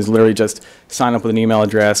that one is literally just sign up with an email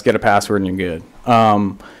address, get a password, and you're good.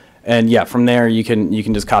 And yeah, from there you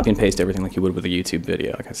can just copy and paste everything like you would with a YouTube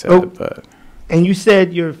video, like I said. But and you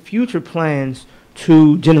said your future plans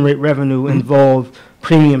to generate revenue involve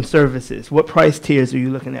premium services. What price tiers are you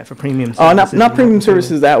looking at for premium services? Not premium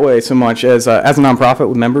services that way so much as a nonprofit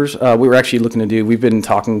with members. We were actually looking to do. We've been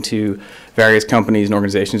talking to various companies and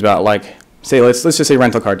organizations about, like, say let's just say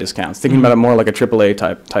rental car discounts. Thinking about it more like a AAA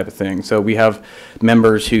type of thing. So we have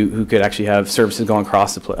members who could actually have services going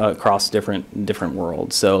across different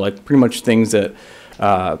worlds. So like pretty much things that.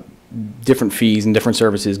 Different fees and different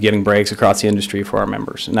services, giving breaks across the industry for our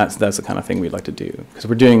members, and that's the kind of thing we'd like to do, because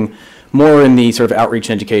we're doing more in the sort of outreach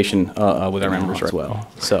and education with our members as well.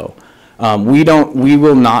 So we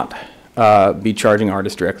will not be charging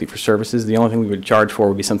artists directly for services. The only thing we would charge for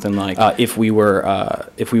would be something like if we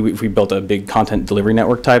built a big content delivery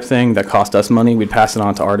network type thing that cost us money, we'd pass it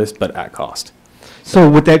on to artists, but at cost. So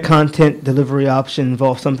would that content delivery option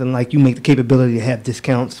involve something like you make the capability to have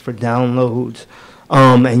discounts for downloads?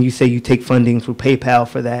 And you say you take funding through PayPal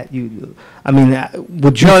for that. Would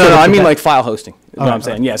you? No. I mean like file hosting. Is what I'm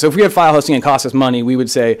saying. Yeah. So if we had file hosting and cost us money, we would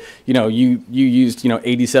say, you used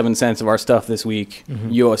 87 cents of our stuff this week.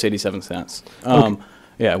 You owe us 87 cents. Okay.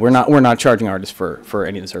 Yeah, we're not charging artists for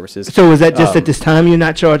any of the services. So is that just at this time you're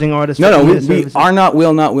not charging artists? No.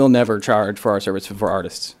 Will never charge for our service for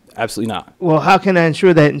artists. Absolutely not. Well, how can I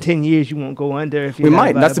ensure that in 10 years you won't go under if you? We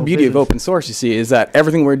might. That's the beauty of open source, you see, is that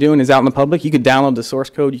everything we're doing is out in the public. You could download the source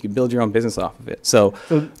code. You could build your own business off of it. So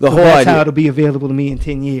the whole that's idea. How it'll be available to me in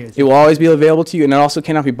 10 years. It will always be available to you, and it also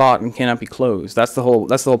cannot be bought and cannot be closed. That's the whole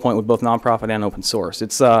point with both nonprofit and open source.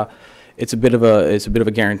 It's a bit of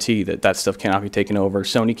a guarantee that stuff cannot be taken over.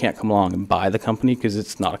 Sony can't come along and buy the company because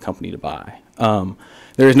it's not a company to buy.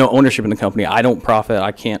 There is no ownership in the company. I don't profit.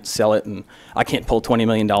 I can't sell it, and I can't pull $20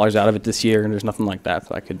 million out of it this year, and there's nothing like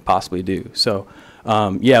that I could possibly do. So,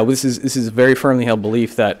 this is a very firmly held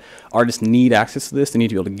belief that artists need access to this. They need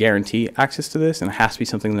to be able to guarantee access to this, and it has to be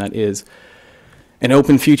something that is an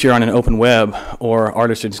open future on an open web, or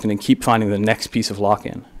artists are just going to keep finding the next piece of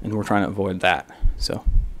lock-in, and we're trying to avoid that. So.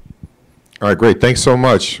 All right, great. Thanks so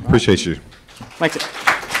much. Appreciate you. Thanks.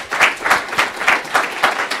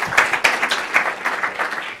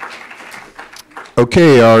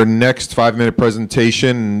 Okay, our next 5-minute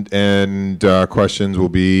presentation and questions will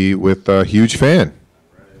be with HugeFan.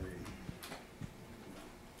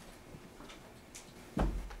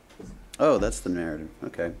 Oh, that's the narrative.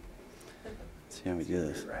 Okay. Let's see how we do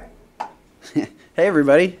this. Hey,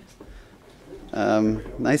 everybody.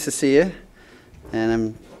 Nice to see you.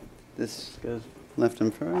 And this goes left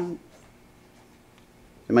and front.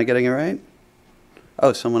 Am I getting it right?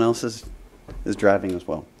 Oh, someone else is driving as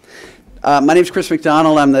well. My name is Chris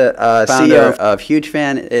MacDonald. I'm the CEO of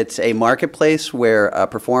HugeFan. It's a marketplace where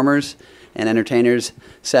performers and entertainers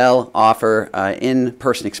offer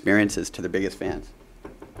in-person experiences to their biggest fans.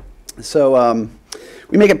 So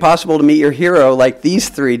we make it possible to meet your hero like these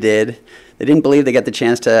three did. They didn't believe they got the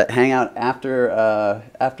chance to hang out after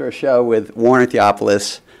a show with Warner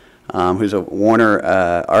Theopolis, who's a Warner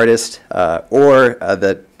artist, or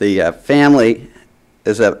the family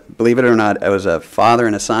is believe it or not, it was a father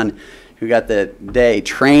and a son who got the day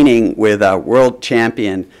training with world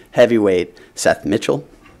champion heavyweight Seth Mitchell,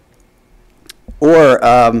 or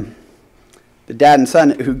the dad and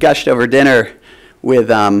son who gushed over dinner with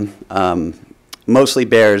Mostly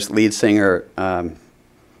Bears lead singer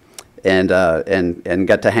and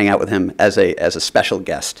got to hang out with him as a special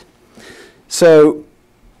guest. So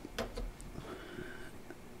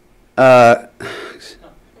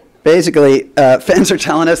basically, fans are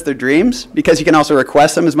telling us their dreams, because you can also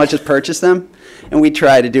request them as much as purchase them, and we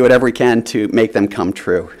try to do whatever we can to make them come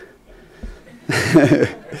true.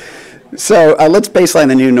 So let's baseline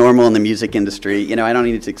the new normal in the music industry. I don't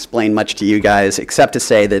need to explain much to you guys, except to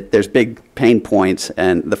say that there's big pain points,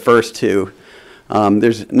 and the first two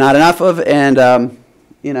there's not enough of, and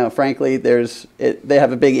frankly, they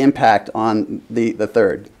have a big impact on the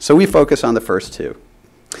third. So we focus on the first two.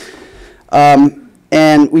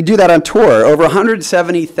 And we do that on tour. Over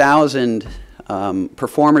 170,000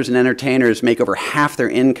 performers and entertainers make over half their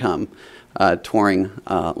income touring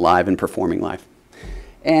live and performing live.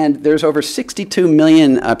 And there's over 62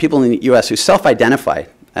 million people in the US who self-identify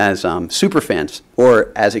as super fans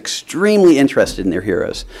or as extremely interested in their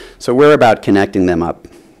heroes. So we're about connecting them up.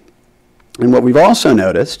 And what we've also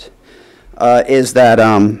noticed is that,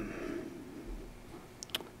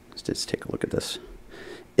 let's just take a look at this,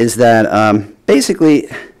 is that basically,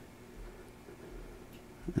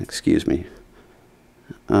 excuse me,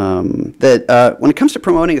 that when it comes to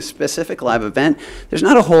promoting a specific live event, there's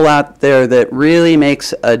not a whole lot there that really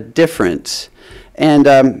makes a difference. And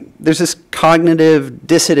there's this cognitive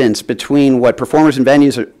dissonance between what performers and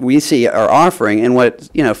venues we see are offering and what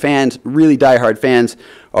fans, really diehard fans,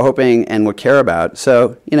 are hoping and would care about.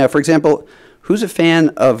 So, for example, who's a fan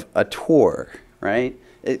of a tour, right?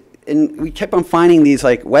 And we kept on finding these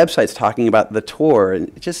websites talking about the tour, and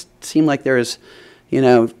it just seemed like there's,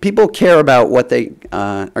 people care about what they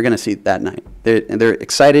are going to see that night. They're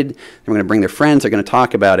excited. They're going to bring their friends. They're going to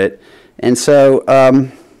talk about it. And so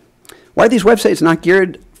why are these websites not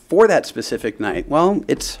geared for that specific night? Well,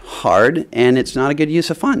 it's hard, and it's not a good use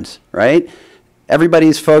of funds, right?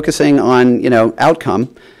 Everybody's focusing on,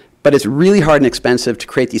 outcome, but it's really hard and expensive to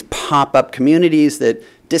create these pop-up communities that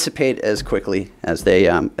dissipate as quickly as they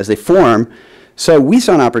form. So we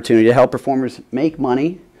saw an opportunity to help performers make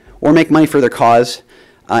money or make money for their cause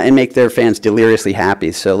and make their fans deliriously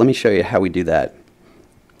happy. So let me show you how we do that.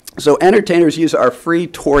 So entertainers use our free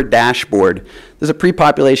tour dashboard. There's a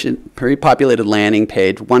pre-populated landing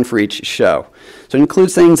page, one for each show. So it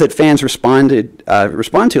includes things that fans respond to,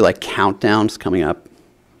 like countdowns coming up,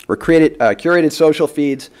 or curated social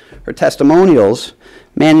feeds, or testimonials.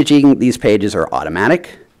 Managing these pages are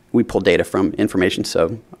automatic. We pull data from information,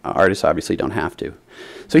 so artists obviously don't have to.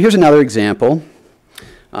 So here's another example.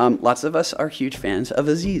 Lots of us are huge fans of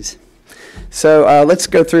Aziz. So let's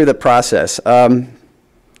go through the process.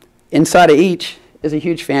 Inside of each is a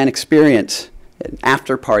huge fan experience, an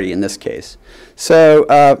after party in this case. So,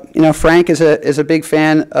 Frank is a big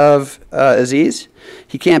fan of Aziz.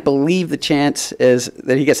 He can't believe the chance is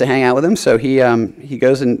that he gets to hang out with him. So he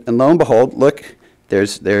goes and lo and behold, look, there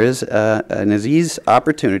is an Aziz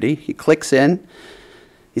opportunity. He clicks in.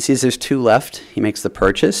 He sees there's 2 left. He makes the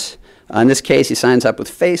purchase. In this case, he signs up with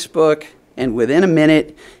Facebook, and within a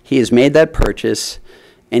minute, he has made that purchase.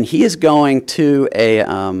 And he is going to a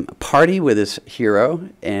party with his hero,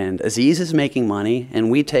 and Aziz is making money, and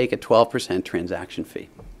we take a 12% transaction fee.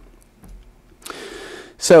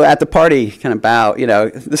 So at the party, kind of bow,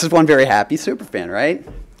 this is one very happy superfan, right?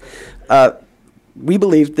 We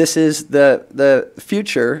believe this is the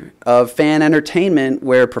future of fan entertainment,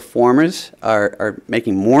 where performers are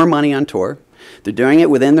making more money on tour. They're doing it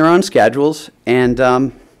within their own schedules, and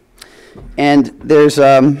there's,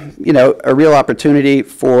 a real opportunity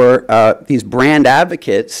for these brand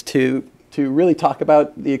advocates to really talk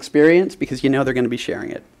about the experience, because they're going to be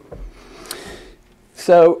sharing it.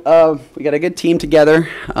 So we got a good team together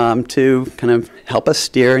to kind of help us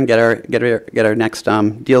steer and get our next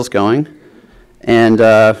deals going. And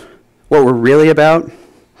what we're really about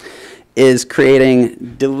is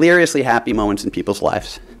creating deliriously happy moments in people's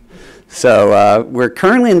lives. So we're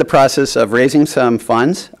currently in the process of raising some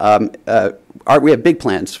funds. We have big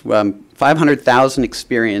plans, 500,000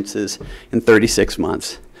 experiences in 36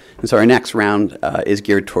 months. And so our next round is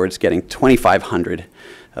geared towards getting 2,500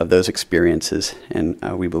 of those experiences, and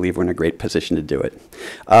we believe we're in a great position to do it.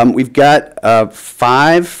 We've got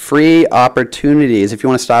 5 free opportunities. If you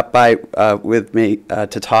want to stop by with me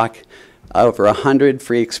to talk, over 100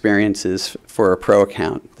 free experiences for a pro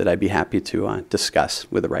account that I'd be happy to discuss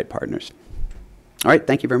with the right partners. All right,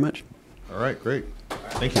 thank you very much. All right, great.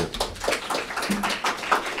 Thank you.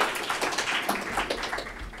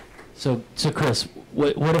 So Chris,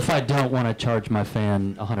 what if I don't want to charge my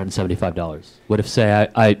fan $175? What if, say,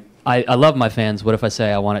 I love my fans, what if I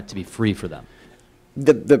say I want it to be free for them?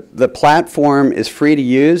 The platform is free to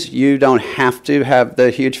use. You don't have to have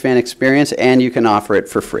the huge fan experience, and you can offer it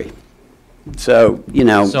for free. So,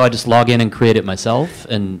 So I just log in and create it myself?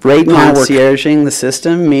 And right now, concierging the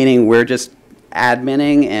system, meaning we're just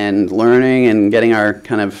adminning and learning and getting our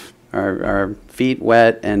kind of our feet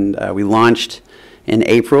wet, and we launched in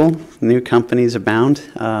April. New companies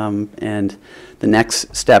abound, and the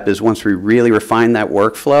next step is, once we really refine that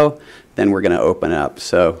workflow, then we're going to open up.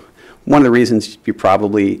 So one of the reasons you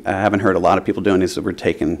probably haven't heard a lot of people doing is that we're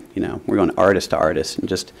taking, we're going artist to artist and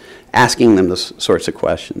just asking them those sorts of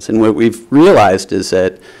questions. And what we've realized is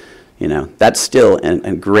that, that's still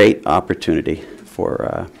a great opportunity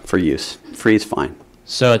for use. Free is fine.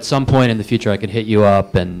 So at some point in the future, I could hit you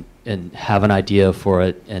up and have an idea for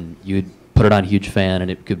it, and you'd put it on HugeFan, and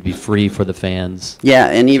it could be free for the fans. Yeah,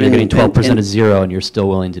 and So even you're getting 12% of zero, and you're still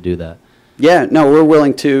willing to do that. Yeah, no, we're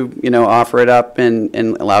willing to, offer it up and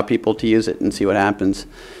allow people to use it and see what happens.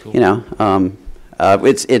 Cool.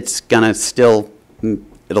 It's gonna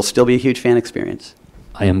it'll still be a HugeFan experience.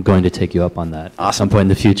 I am going to take you up on that at some point in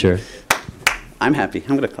the future. I'm happy.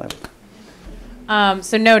 I'm gonna clap.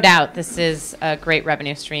 So no doubt this is a great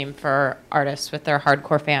revenue stream for artists with their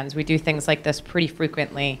hardcore fans. We do things like this pretty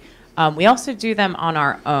frequently. We also do them on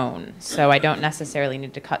our own, so I don't necessarily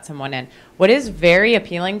need to cut someone in. What is very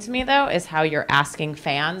appealing to me, though, is how you're asking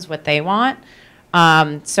fans what they want.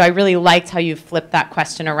 So I really liked how you flipped that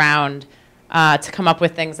question around to come up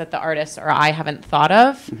with things that the artists or I haven't thought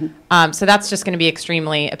of. Mm-hmm. So that's just going to be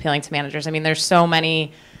extremely appealing to managers. I mean, there's so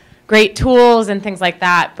many great tools and things like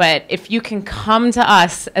that, but if you can come to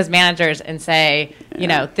us as managers and say,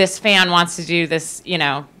 this fan wants to do this,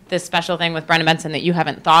 this special thing with Brendan Benson that you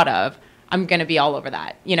haven't thought of, I'm going to be all over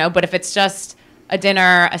that, But if it's just a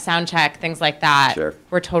dinner, a sound check, things like that, sure,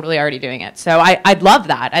 we're totally already doing it. So I'd love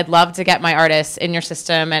that. I'd love to get my artists in your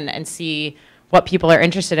system and see what people are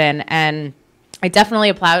interested in. And I definitely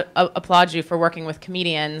applaud you for working with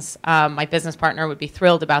comedians. My business partner would be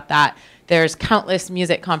thrilled about that. There's countless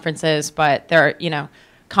music conferences, but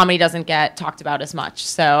comedy doesn't get talked about as much.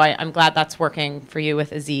 So I'm glad that's working for you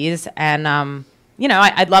with Aziz. And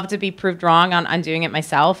I'd love to be proved wrong on doing it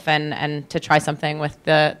myself and to try something with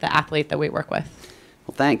the athlete that we work with.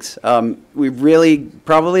 Well, thanks. We really,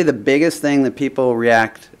 probably the biggest thing that people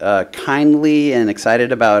react kindly and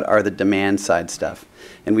excited about are the demand side stuff.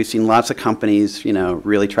 And we've seen lots of companies,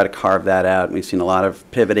 really try to carve that out. And we've seen a lot of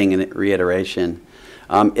pivoting and reiteration.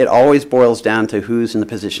 It always boils down to who's in the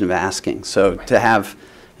position of asking. So to have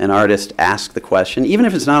an artist ask the question, even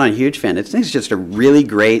if it's not on HugeFan, it's just a really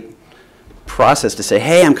great process to say,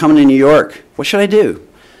 hey, I'm coming to New York. What should I do?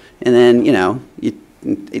 And then,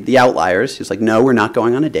 the outliers, he's like, no, we're not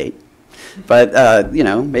going on a date. But,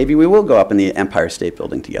 maybe we will go up in the Empire State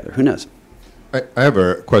Building together. Who knows? I have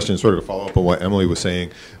a question sort of to follow up on what Emily was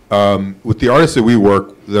saying. With the artists that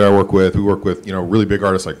I work with, we work with, really big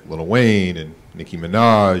artists like Lil Wayne and Nicki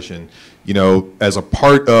Minaj. And, as a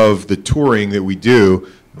part of the touring that we do,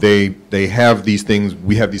 they have these things,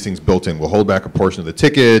 we have these things built in. We'll hold back a portion of the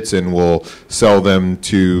tickets and we'll sell them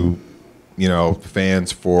to,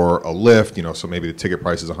 fans for a lift, so maybe the ticket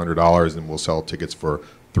price is $100 and we'll sell tickets for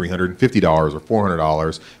 $350 or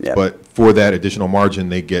 $400. Yep. But for that additional margin,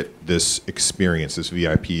 they get this experience, this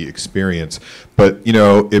VIP experience. But,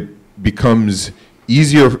 it becomes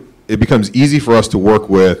easier, easy for us to work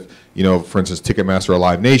with, for instance, Ticketmaster or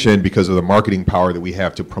Live Nation because of the marketing power that we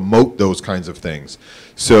have to promote those kinds of things.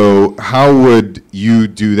 So how would you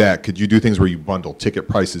do that? Could you do things where you bundle ticket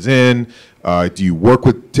prices in? Do you work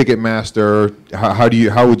with Ticketmaster?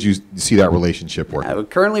 How would you see that relationship working?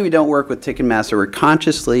 Currently, we don't work with Ticketmaster. We're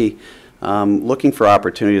consciously looking for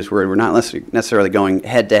opportunities where we're not necessarily going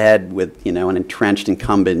head-to-head with, an entrenched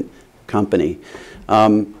incumbent company.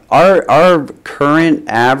 Our current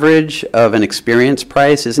average of an experience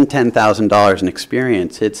price isn't $10,000 an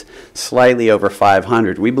experience. It's slightly over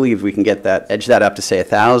 $500. We believe we can edge that up to say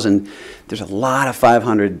 $1,000. There's a lot of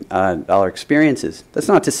 $500 experiences. That's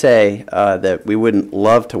not to say that we wouldn't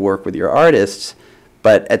love to work with your artists,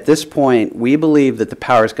 but at this point, we believe that the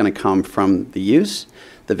power is going to come from the use.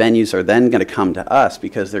 The venues are then going to come to us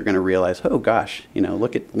because they're going to realize, oh gosh,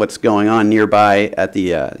 look at what's going on nearby at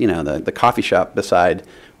the the coffee shop beside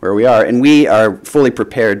where we are, and we are fully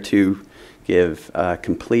prepared to give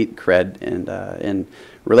complete cred and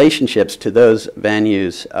relationships to those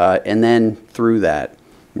venues, and then through that,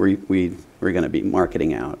 we're going to be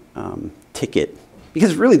marketing out ticket,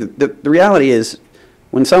 because really the reality is,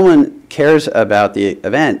 when someone cares about the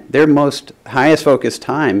event, their most highest focused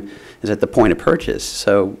time is at the point of purchase.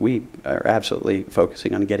 So we are absolutely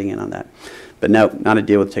focusing on getting in on that. But no, not a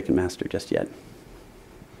deal with Ticketmaster just yet.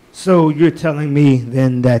 So you're telling me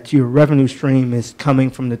then that your revenue stream is coming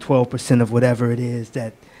from the 12% of whatever it is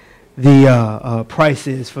that the price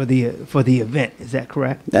is for the event. Is that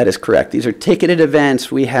correct? That is correct. These are ticketed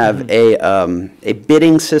events. We have a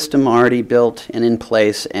bidding system already built and in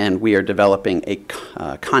place, and we are developing a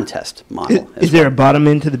contest model. Is there a bottom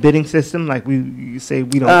end to the bidding system? Like you say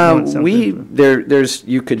we don't want something?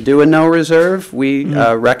 You could do a no reserve. We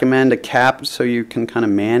recommend a cap so you can kind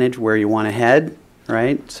of manage where you want to head.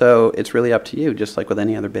 right? So it's really up to you, just like with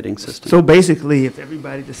any other bidding system. So basically, if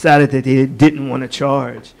everybody decided that they didn't want to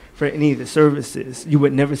charge for any of the services, you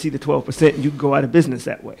would never see the 12% and you could go out of business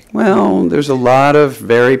that way. Well, there's a lot of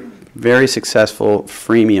very successful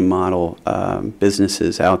freemium model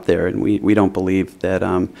businesses out there, and we don't believe that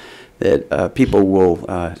people will.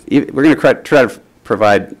 We're going to try to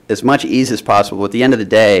provide as much ease as possible. At the end of the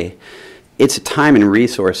day, it's a time and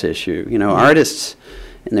resource issue. You know, artists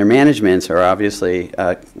and their managements are obviously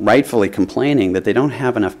rightfully complaining that they don't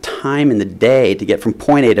have enough time in the day to get from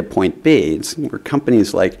point A to point B. It's where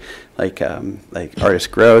companies like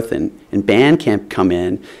Artist Growth and Bandcamp come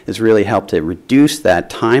in has really helped to reduce that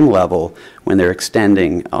time level when they're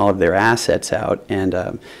extending all of their assets out,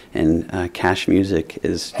 and Cash Music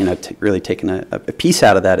is really taking a piece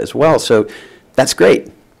out of that as well. So that's great,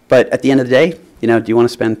 but at the end of the day, do you want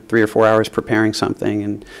to spend 3 or 4 hours preparing something?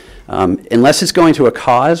 And unless it's going to a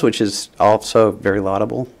cause, which is also very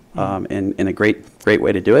laudable and a great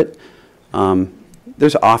way to do it,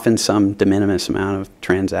 there's often some de minimis amount of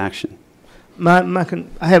transaction. I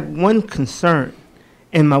have one concern,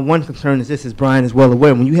 and my one concern is this, as Bryan is well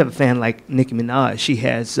aware. When you have a fan like Nicki Minaj, she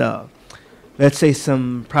has, let's say,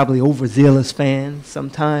 some probably overzealous fans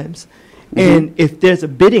sometimes. And if there's a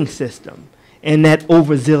bidding system and that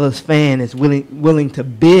overzealous fan is willing to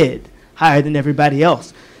bid higher than everybody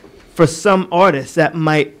else, for some artists that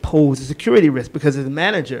might pose a security risk, because as a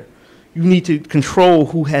manager, you need to control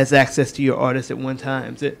who has access to your artist at one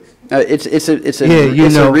time. It's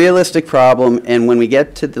a realistic problem, and when we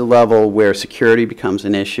get to the level where security becomes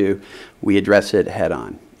an issue, we address it head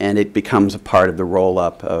on, and it becomes a part of the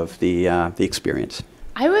roll-up of the experience.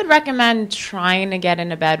 I would recommend trying to get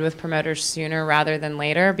into bed with promoters sooner rather than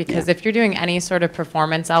later, because if you're doing any sort of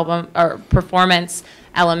performance element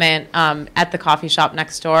at the coffee shop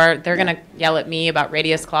next door, they're going to yell at me about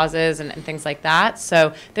radius clauses and things like that.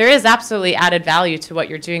 So there is absolutely added value to what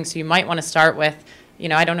you're doing. So you might want to start with,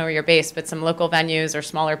 I don't know where you're based, but some local venues or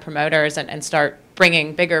smaller promoters, and start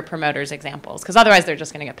bringing bigger promoters examples, because otherwise they're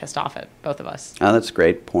just going to get pissed off at both of us. Oh, that's a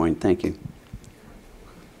great point. Thank you.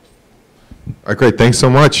 All right, great. Thanks so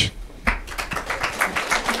much.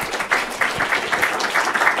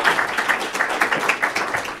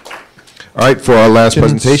 All right, for our last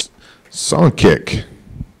presentation, Songkick.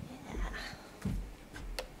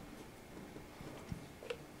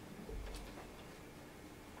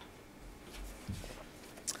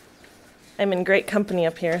 I'm in great company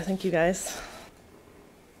up here. Thank you, guys.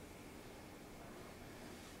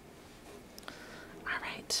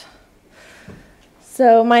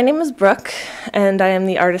 So my name is Brooke, and I am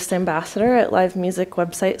the artist ambassador at live music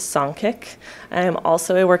website Songkick. I am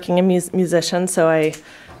also a working musician, so I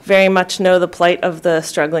very much know the plight of the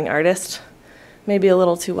struggling artist, maybe a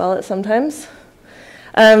little too well at sometimes.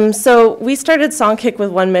 So we started Songkick with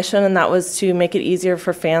one mission, and that was to make it easier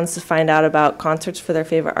for fans to find out about concerts for their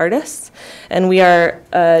favorite artists. And we are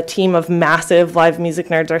a team of massive live music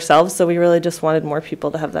nerds ourselves, so we really just wanted more people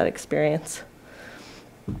to have that experience.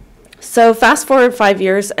 So fast forward 5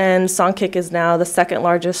 years, and Songkick is now the second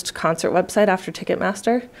largest concert website after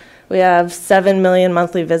Ticketmaster. We have 7 million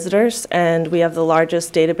monthly visitors, and we have the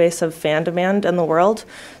largest database of fan demand in the world.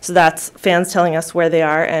 So that's fans telling us where they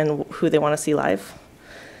are and who they want to see live.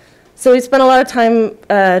 So we spent a lot of time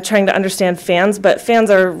trying to understand fans, but fans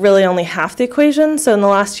are really only half the equation. So in the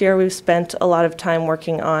last year, we've spent a lot of time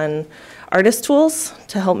working on artist tools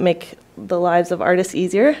to help make the lives of artists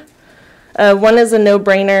easier. One is a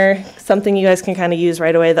no-brainer, something you guys can kind of use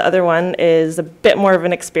right away. The other one is a bit more of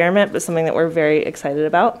an experiment, but something that we're very excited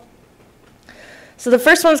about. So the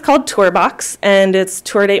first one is called Tourbox, and it's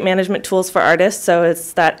tour date management tools for artists. So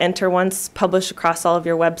it's that enter once, publish across all of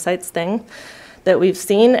your websites thing that we've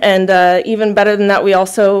seen. And even better than that, we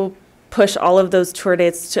also push all of those tour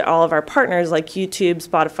dates to all of our partners like YouTube,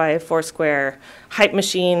 Spotify, Foursquare, Hype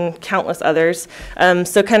Machine, countless others.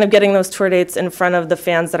 So kind of getting those tour dates in front of the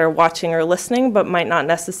fans that are watching or listening but might not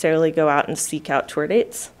necessarily go out and seek out tour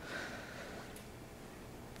dates.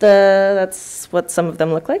 That's what some of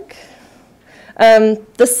them look like.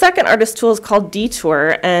 The second artist tool is called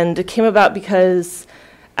Detour, and it came about because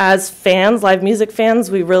as fans, live music fans,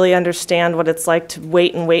 we really understand what it's like to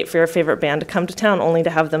wait and wait for your favorite band to come to town only to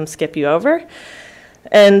have them skip you over.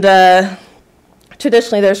 And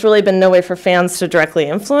traditionally, there's really been no way for fans to directly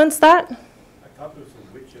influence that. I thought there was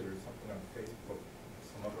a widget or something on Facebook,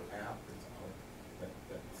 some other app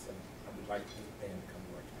that said, I would like this band to come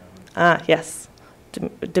to our town. Yes,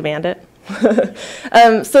 demand it.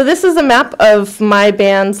 So this is a map of my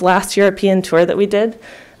band's last European tour that we did.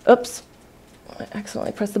 Oops. I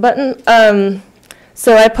accidentally pressed the button.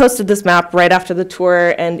 So I posted this map right after the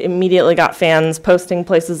tour and immediately got fans posting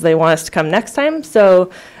places they want us to come next time.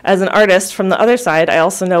 So as an artist from the other side, I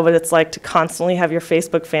also know what it's like to constantly have your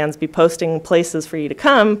Facebook fans be posting places for you to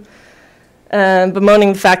come,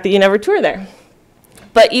 bemoaning the fact that you never tour there.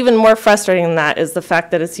 But even more frustrating than that is the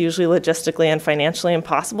fact that it's usually logistically and financially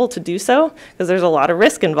impossible to do so, because there's a lot of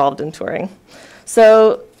risk involved in touring.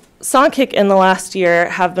 So Songkick in the last year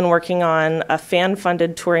have been working on a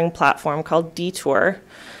fan-funded touring platform called Detour.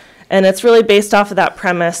 And it's really based off of that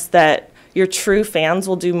premise that your true fans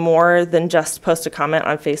will do more than just post a comment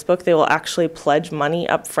on Facebook. They will actually pledge money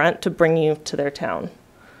up front to bring you to their town.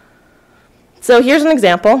 So here's an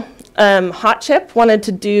example. Hot Chip wanted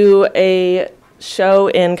to do a show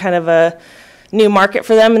in kind of a new market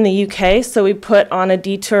for them in the UK. So we put on a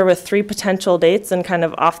detour with 3 potential dates in kind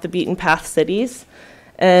of off the beaten path cities.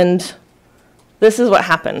 And this is what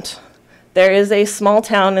happened. There is a small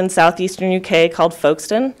town in southeastern UK called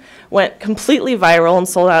Folkestone, went completely viral and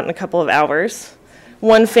sold out in a couple of hours.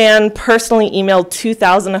 One fan personally emailed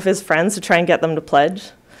 2,000 of his friends to try and get them to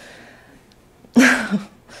pledge.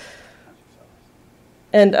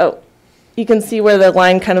 And you can see where the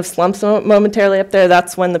line kind of slumps momentarily up there.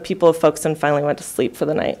 That's when the people of Folkestone finally went to sleep for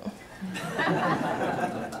the night.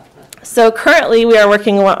 So currently we are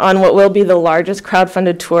working on what will be the largest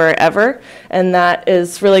crowdfunded tour ever, and that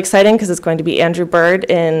is really exciting because it's going to be Andrew Bird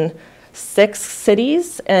in 6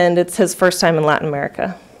 cities, and it's his first time in Latin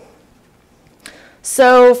America.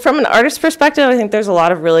 So from an artist perspective, I think there's a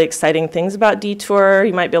lot of really exciting things about Detour.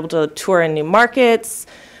 You might be able to tour in new markets,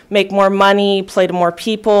 make more money, play to more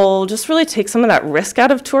people, just really take some of that risk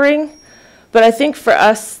out of touring. But I think for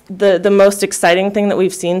us, the most exciting thing that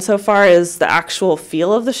we've seen so far is the actual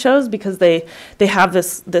feel of the shows, because they have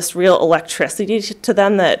this real electricity to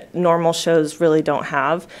them that normal shows really don't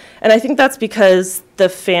have. And I think that's because the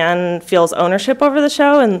fan feels ownership over the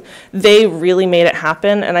show, and they really made it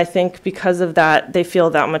happen. And I think because of that, they feel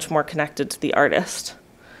that much more connected to the artist.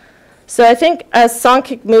 So I think as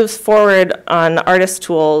Songkick moves forward on artist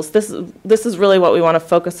tools, this is really what we want to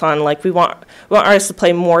focus on. Like we want artists to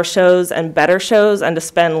play more shows and better shows, and to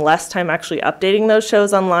spend less time actually updating those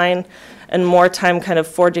shows online and more time kind of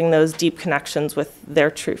forging those deep connections with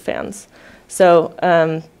their true fans. So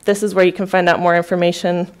this is where you can find out more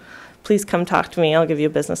information. Please come talk to me. I'll give you a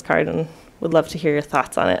business card and would love to hear your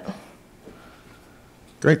thoughts on it.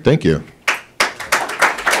 Great, thank you.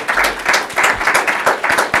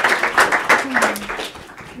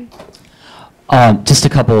 Just a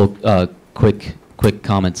couple quick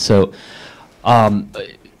comments. So, one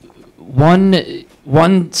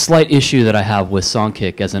slight issue that I have with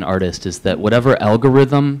Songkick as an artist is that whatever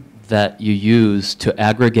algorithm that you use to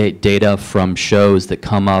aggregate data from shows that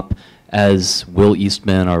come up as Will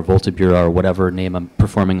Eastman or Volta Bureau or whatever name I'm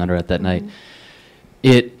performing under at that night,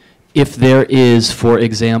 if there is, for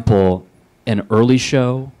example, an early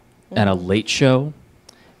show and a late show,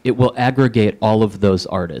 it will aggregate all of those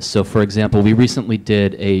artists. So for example, we recently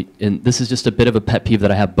did and this is just a bit of a pet peeve that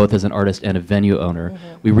I have both as an artist and a venue owner.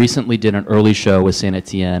 We recently did an early show with Saint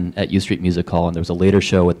Etienne at U Street Music Hall, and there was a later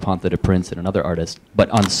show with Ponte de Prince and another artist. But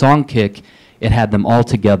on Songkick, it had them all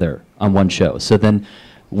together on one show. So then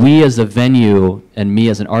we as a venue and me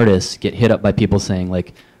as an artist get hit up by people saying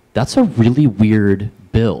like, that's a really weird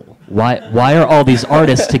bill. Why are all these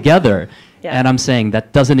artists together? Yeah. And I'm saying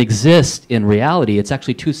that doesn't exist in reality. It's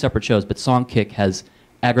actually 2 separate shows, but Songkick has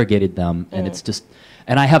aggregated them, and it's just,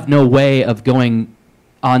 and I have no way of going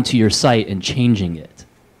onto your site and changing it.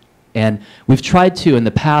 And we've tried to in the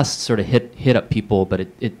past sort of hit up people, but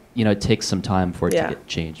it takes some time for it to get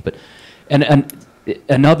changed. But and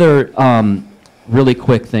another really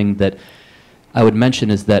quick thing that I would mention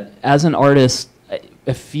is that as an artist,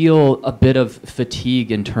 I feel a bit of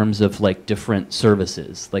fatigue in terms of like different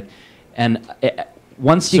services, like. And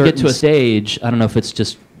once you get to a stage, I don't know if it's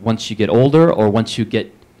just once you get older or once you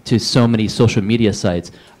get to so many social media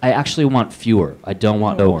sites, I actually want fewer. I don't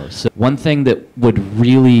want more. So one thing that would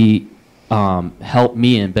really help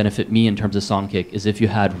me and benefit me in terms of Songkick is if you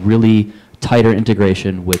had really tighter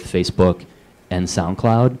integration with Facebook and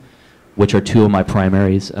SoundCloud, which are 2 of my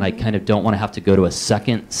primaries. And I kind of don't want to have to go to a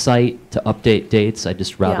second site to update dates. I'd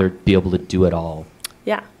just rather be able to do it all.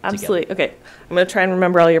 Yeah, absolutely. Together. Okay, I'm going to try and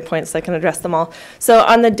remember all your points so I can address them all. So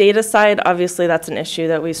on the data side, obviously that's an issue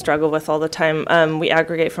that we struggle with all the time. We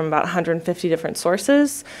aggregate from about 150 different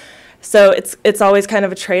sources. So it's always kind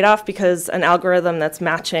of a trade-off, because an algorithm that's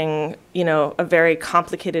matching, a very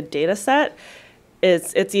complicated data set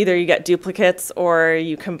it's either you get duplicates or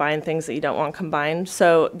you combine things that you don't want combined.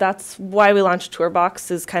 So that's why we launched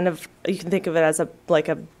Tourbox. Is kind of, you can think of it as a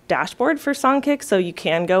dashboard for Songkick, so you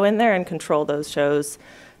can go in there and control those shows,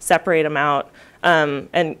 separate them out.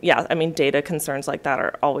 And yeah, I mean, data concerns like that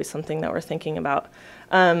are always something that we're thinking about.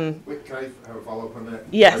 Wait, can I have a follow-up on that?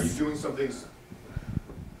 Yes. Are you doing something?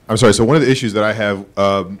 I'm sorry. So one of the issues that I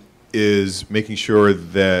have is making sure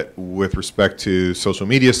that with respect to social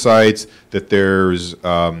media sites, that there's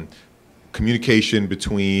communication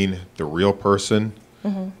between the real person,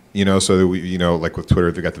 you know, so that we, you know, like with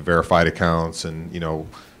Twitter, they got the verified accounts, and, you know,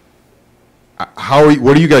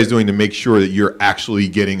 what are you guys doing to make sure that you're actually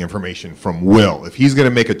getting information from Will? If he's going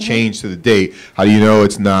to make a change to the date, how do you know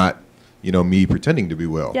it's not, you know, me pretending to be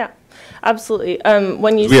Will? Yeah, absolutely.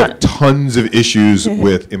 When you We have tons of issues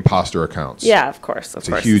with imposter accounts. Yeah, of course, It's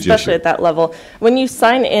a huge especially issue. at that level. When you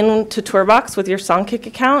sign in to Tourbox with your Songkick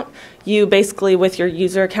account, you basically, with your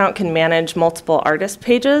user account, can manage multiple artist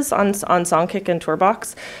pages on Songkick and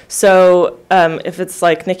Tourbox. So if it's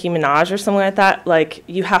like Nicki Minaj or something like that, like,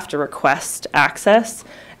 you have to request access,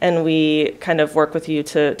 and we kind of work with you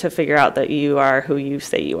to figure out that you are who you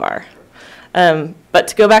say you are. But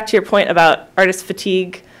to go back to your point about artist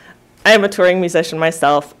fatigue, I am a touring musician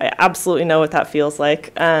myself. I absolutely know what that feels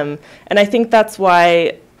like. And I think that's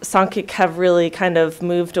why Songkick have really kind of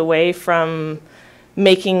moved away from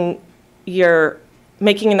making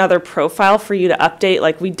another profile for you to update.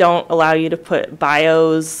 Like, we don't allow you to put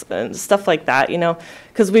bios and stuff like that, you know,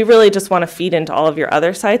 because we really just want to feed into all of your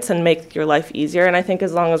other sites and make your life easier. And I think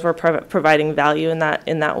as long as we're providing value in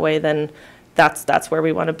that way, then that's where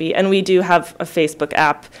we want to be. And we do have a Facebook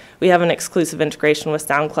app. We have an exclusive integration with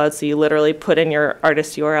SoundCloud, so you literally put in your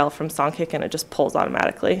artist URL from Songkick and it just pulls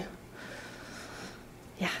automatically.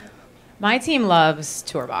 Yeah. My team loves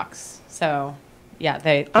Tourbox, so yeah,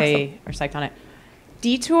 they are psyched on it.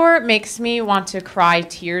 Detour makes me want to cry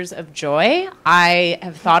tears of joy. I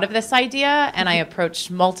have thought of this idea, and I approached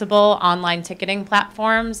multiple online ticketing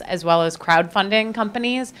platforms as well as crowdfunding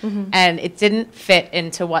companies, and it didn't fit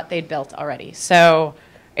into what they'd built already. So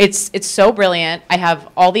it's so brilliant. I have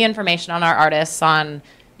all the information on our artists on,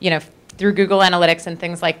 you know, through Google Analytics and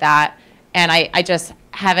things like that, and I just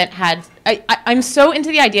haven't had. I'm so into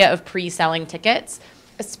the idea of pre-selling tickets,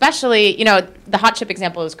 especially, you know, the Hot Chip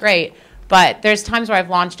example is great. But there's times where I've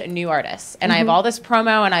launched a new artist, and I have all this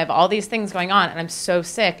promo, and I have all these things going on, and I'm so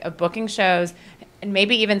sick of booking shows and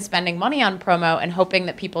maybe even spending money on promo and hoping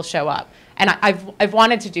that people show up. And I've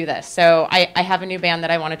wanted to do this. So I have a new band that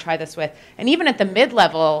I want to try this with. And even at the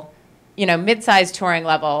mid-level, you know, mid-sized touring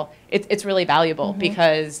level, it's really valuable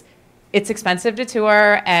because it's expensive to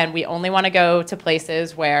tour, and we only want to go to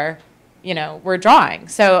places where, you know, we're drawing.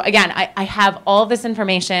 So again, I have all this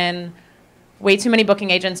information. Way too many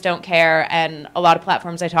booking agents don't care, and a lot of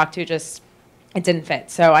platforms I talked to just, it didn't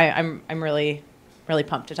fit. So I'm really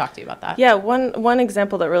pumped to talk to you about that. Yeah, one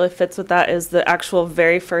example that really fits with that is the actual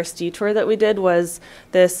very first detour that we did was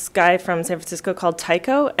this guy from San Francisco called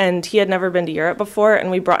Tycho, and he had never been to Europe before, and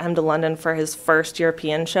we brought him to London for his first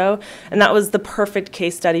European show. And that was the perfect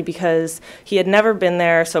case study because he had never been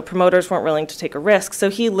there, so promoters weren't willing to take a risk. So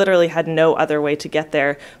he literally had no other way to get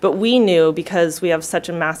there. But we knew, because we have such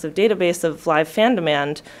a massive database of live fan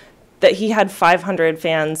demand, that he had 500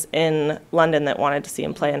 fans in London that wanted to see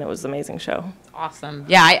him play, and it was an amazing show. Awesome.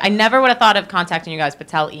 Yeah, I never would have thought of contacting you guys, but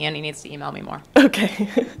tell Ian he needs to email me more. Okay.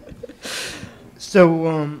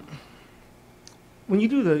 So when you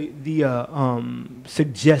do the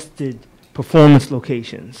suggested performance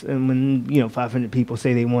locations, and when, you know, 500 people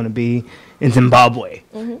say they want to be in Zimbabwe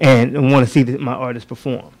and want to see my artist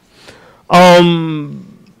perform,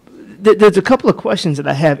 there's a couple of questions that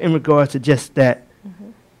I have in regards to just that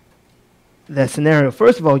scenario.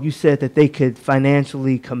 First of all, you said that they could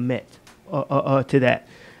financially commit to that.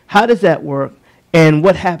 How does that work? And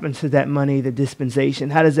what happens to that money, the dispensation?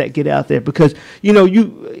 How does that get out there? Because, you know,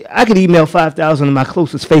 I could email 5,000 of my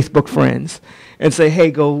closest Facebook friends and say,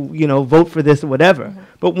 hey, go, you know, vote for this or whatever.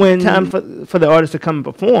 But when time for the artist to come and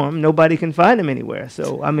perform, nobody can find them anywhere.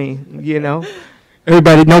 So, I mean, you know,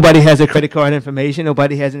 nobody has their credit card information.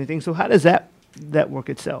 Nobody has anything. So how does that work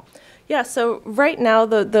itself? Yeah, so right now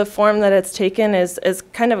the form that it's taken is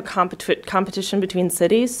kind of a competition between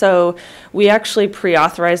cities. So we actually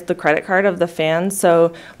pre-authorized the credit card of the fans.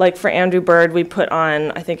 So like for Andrew Bird, we put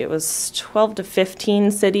on, I think it was 12 to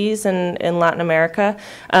 15 cities in Latin America.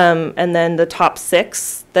 And then the top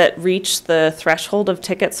 6 that reach the threshold of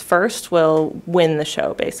tickets first will win the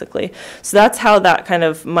show, basically. So that's how that kind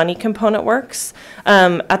of money component works.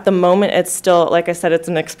 At the moment, it's still, like I said, it's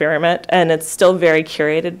an experiment, and it's still very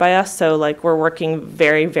curated by us. So like we're working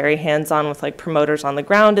very, very hands-on with like promoters on the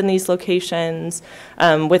ground in these locations,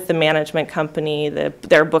 with the management company,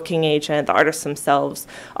 their booking agent, the artists themselves.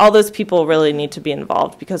 All those people really need to be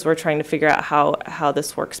involved because we're trying to figure out how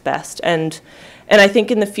this works best. And I think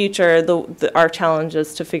in the future, our challenge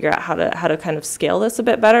is to figure out how to kind of scale this a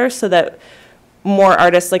bit better so that more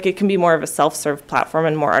artists, like it can be more of a self-serve platform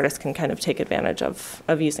and more artists can kind of take advantage of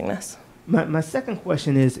using this. My second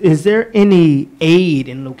question is there any aid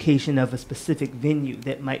in location of a specific venue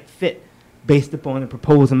that might fit based upon the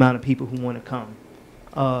proposed amount of people who want to come?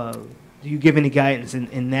 Do you give any guidance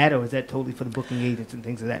in that, or is that totally for the booking agents and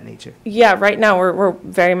things of that nature? Yeah, right now we're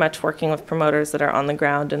very much working with promoters that are on the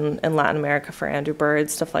ground in Latin America for Andrew Bird,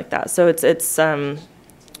 stuff like that. So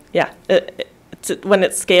when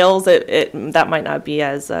it scales, that might not be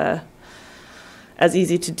as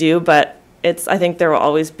easy to do, but I think there will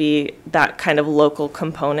always be that kind of local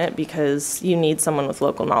component because you need someone with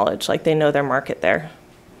local knowledge, like they know their market there.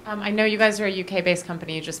 I know you guys are a UK-based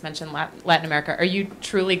company. You just mentioned Latin America. Are you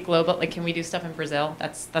truly global? Like, can we do stuff in Brazil?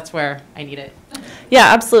 That's where I need it.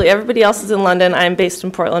 Yeah, absolutely. Everybody else is in London. I'm based in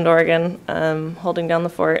Portland, Oregon, holding down the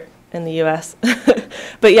fort in the U.S.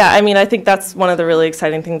 But yeah, I mean, I think that's one of the really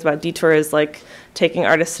exciting things about Detour is like taking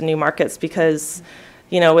artists to new markets because,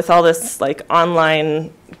 you know, with all this like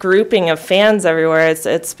online grouping of fans everywhere,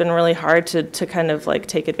 it's been really hard to kind of like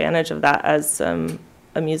take advantage of that as a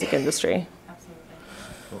music industry.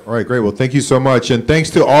 All right, great. Well, thank you so much. And thanks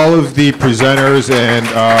to all of the presenters and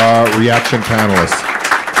reaction panelists.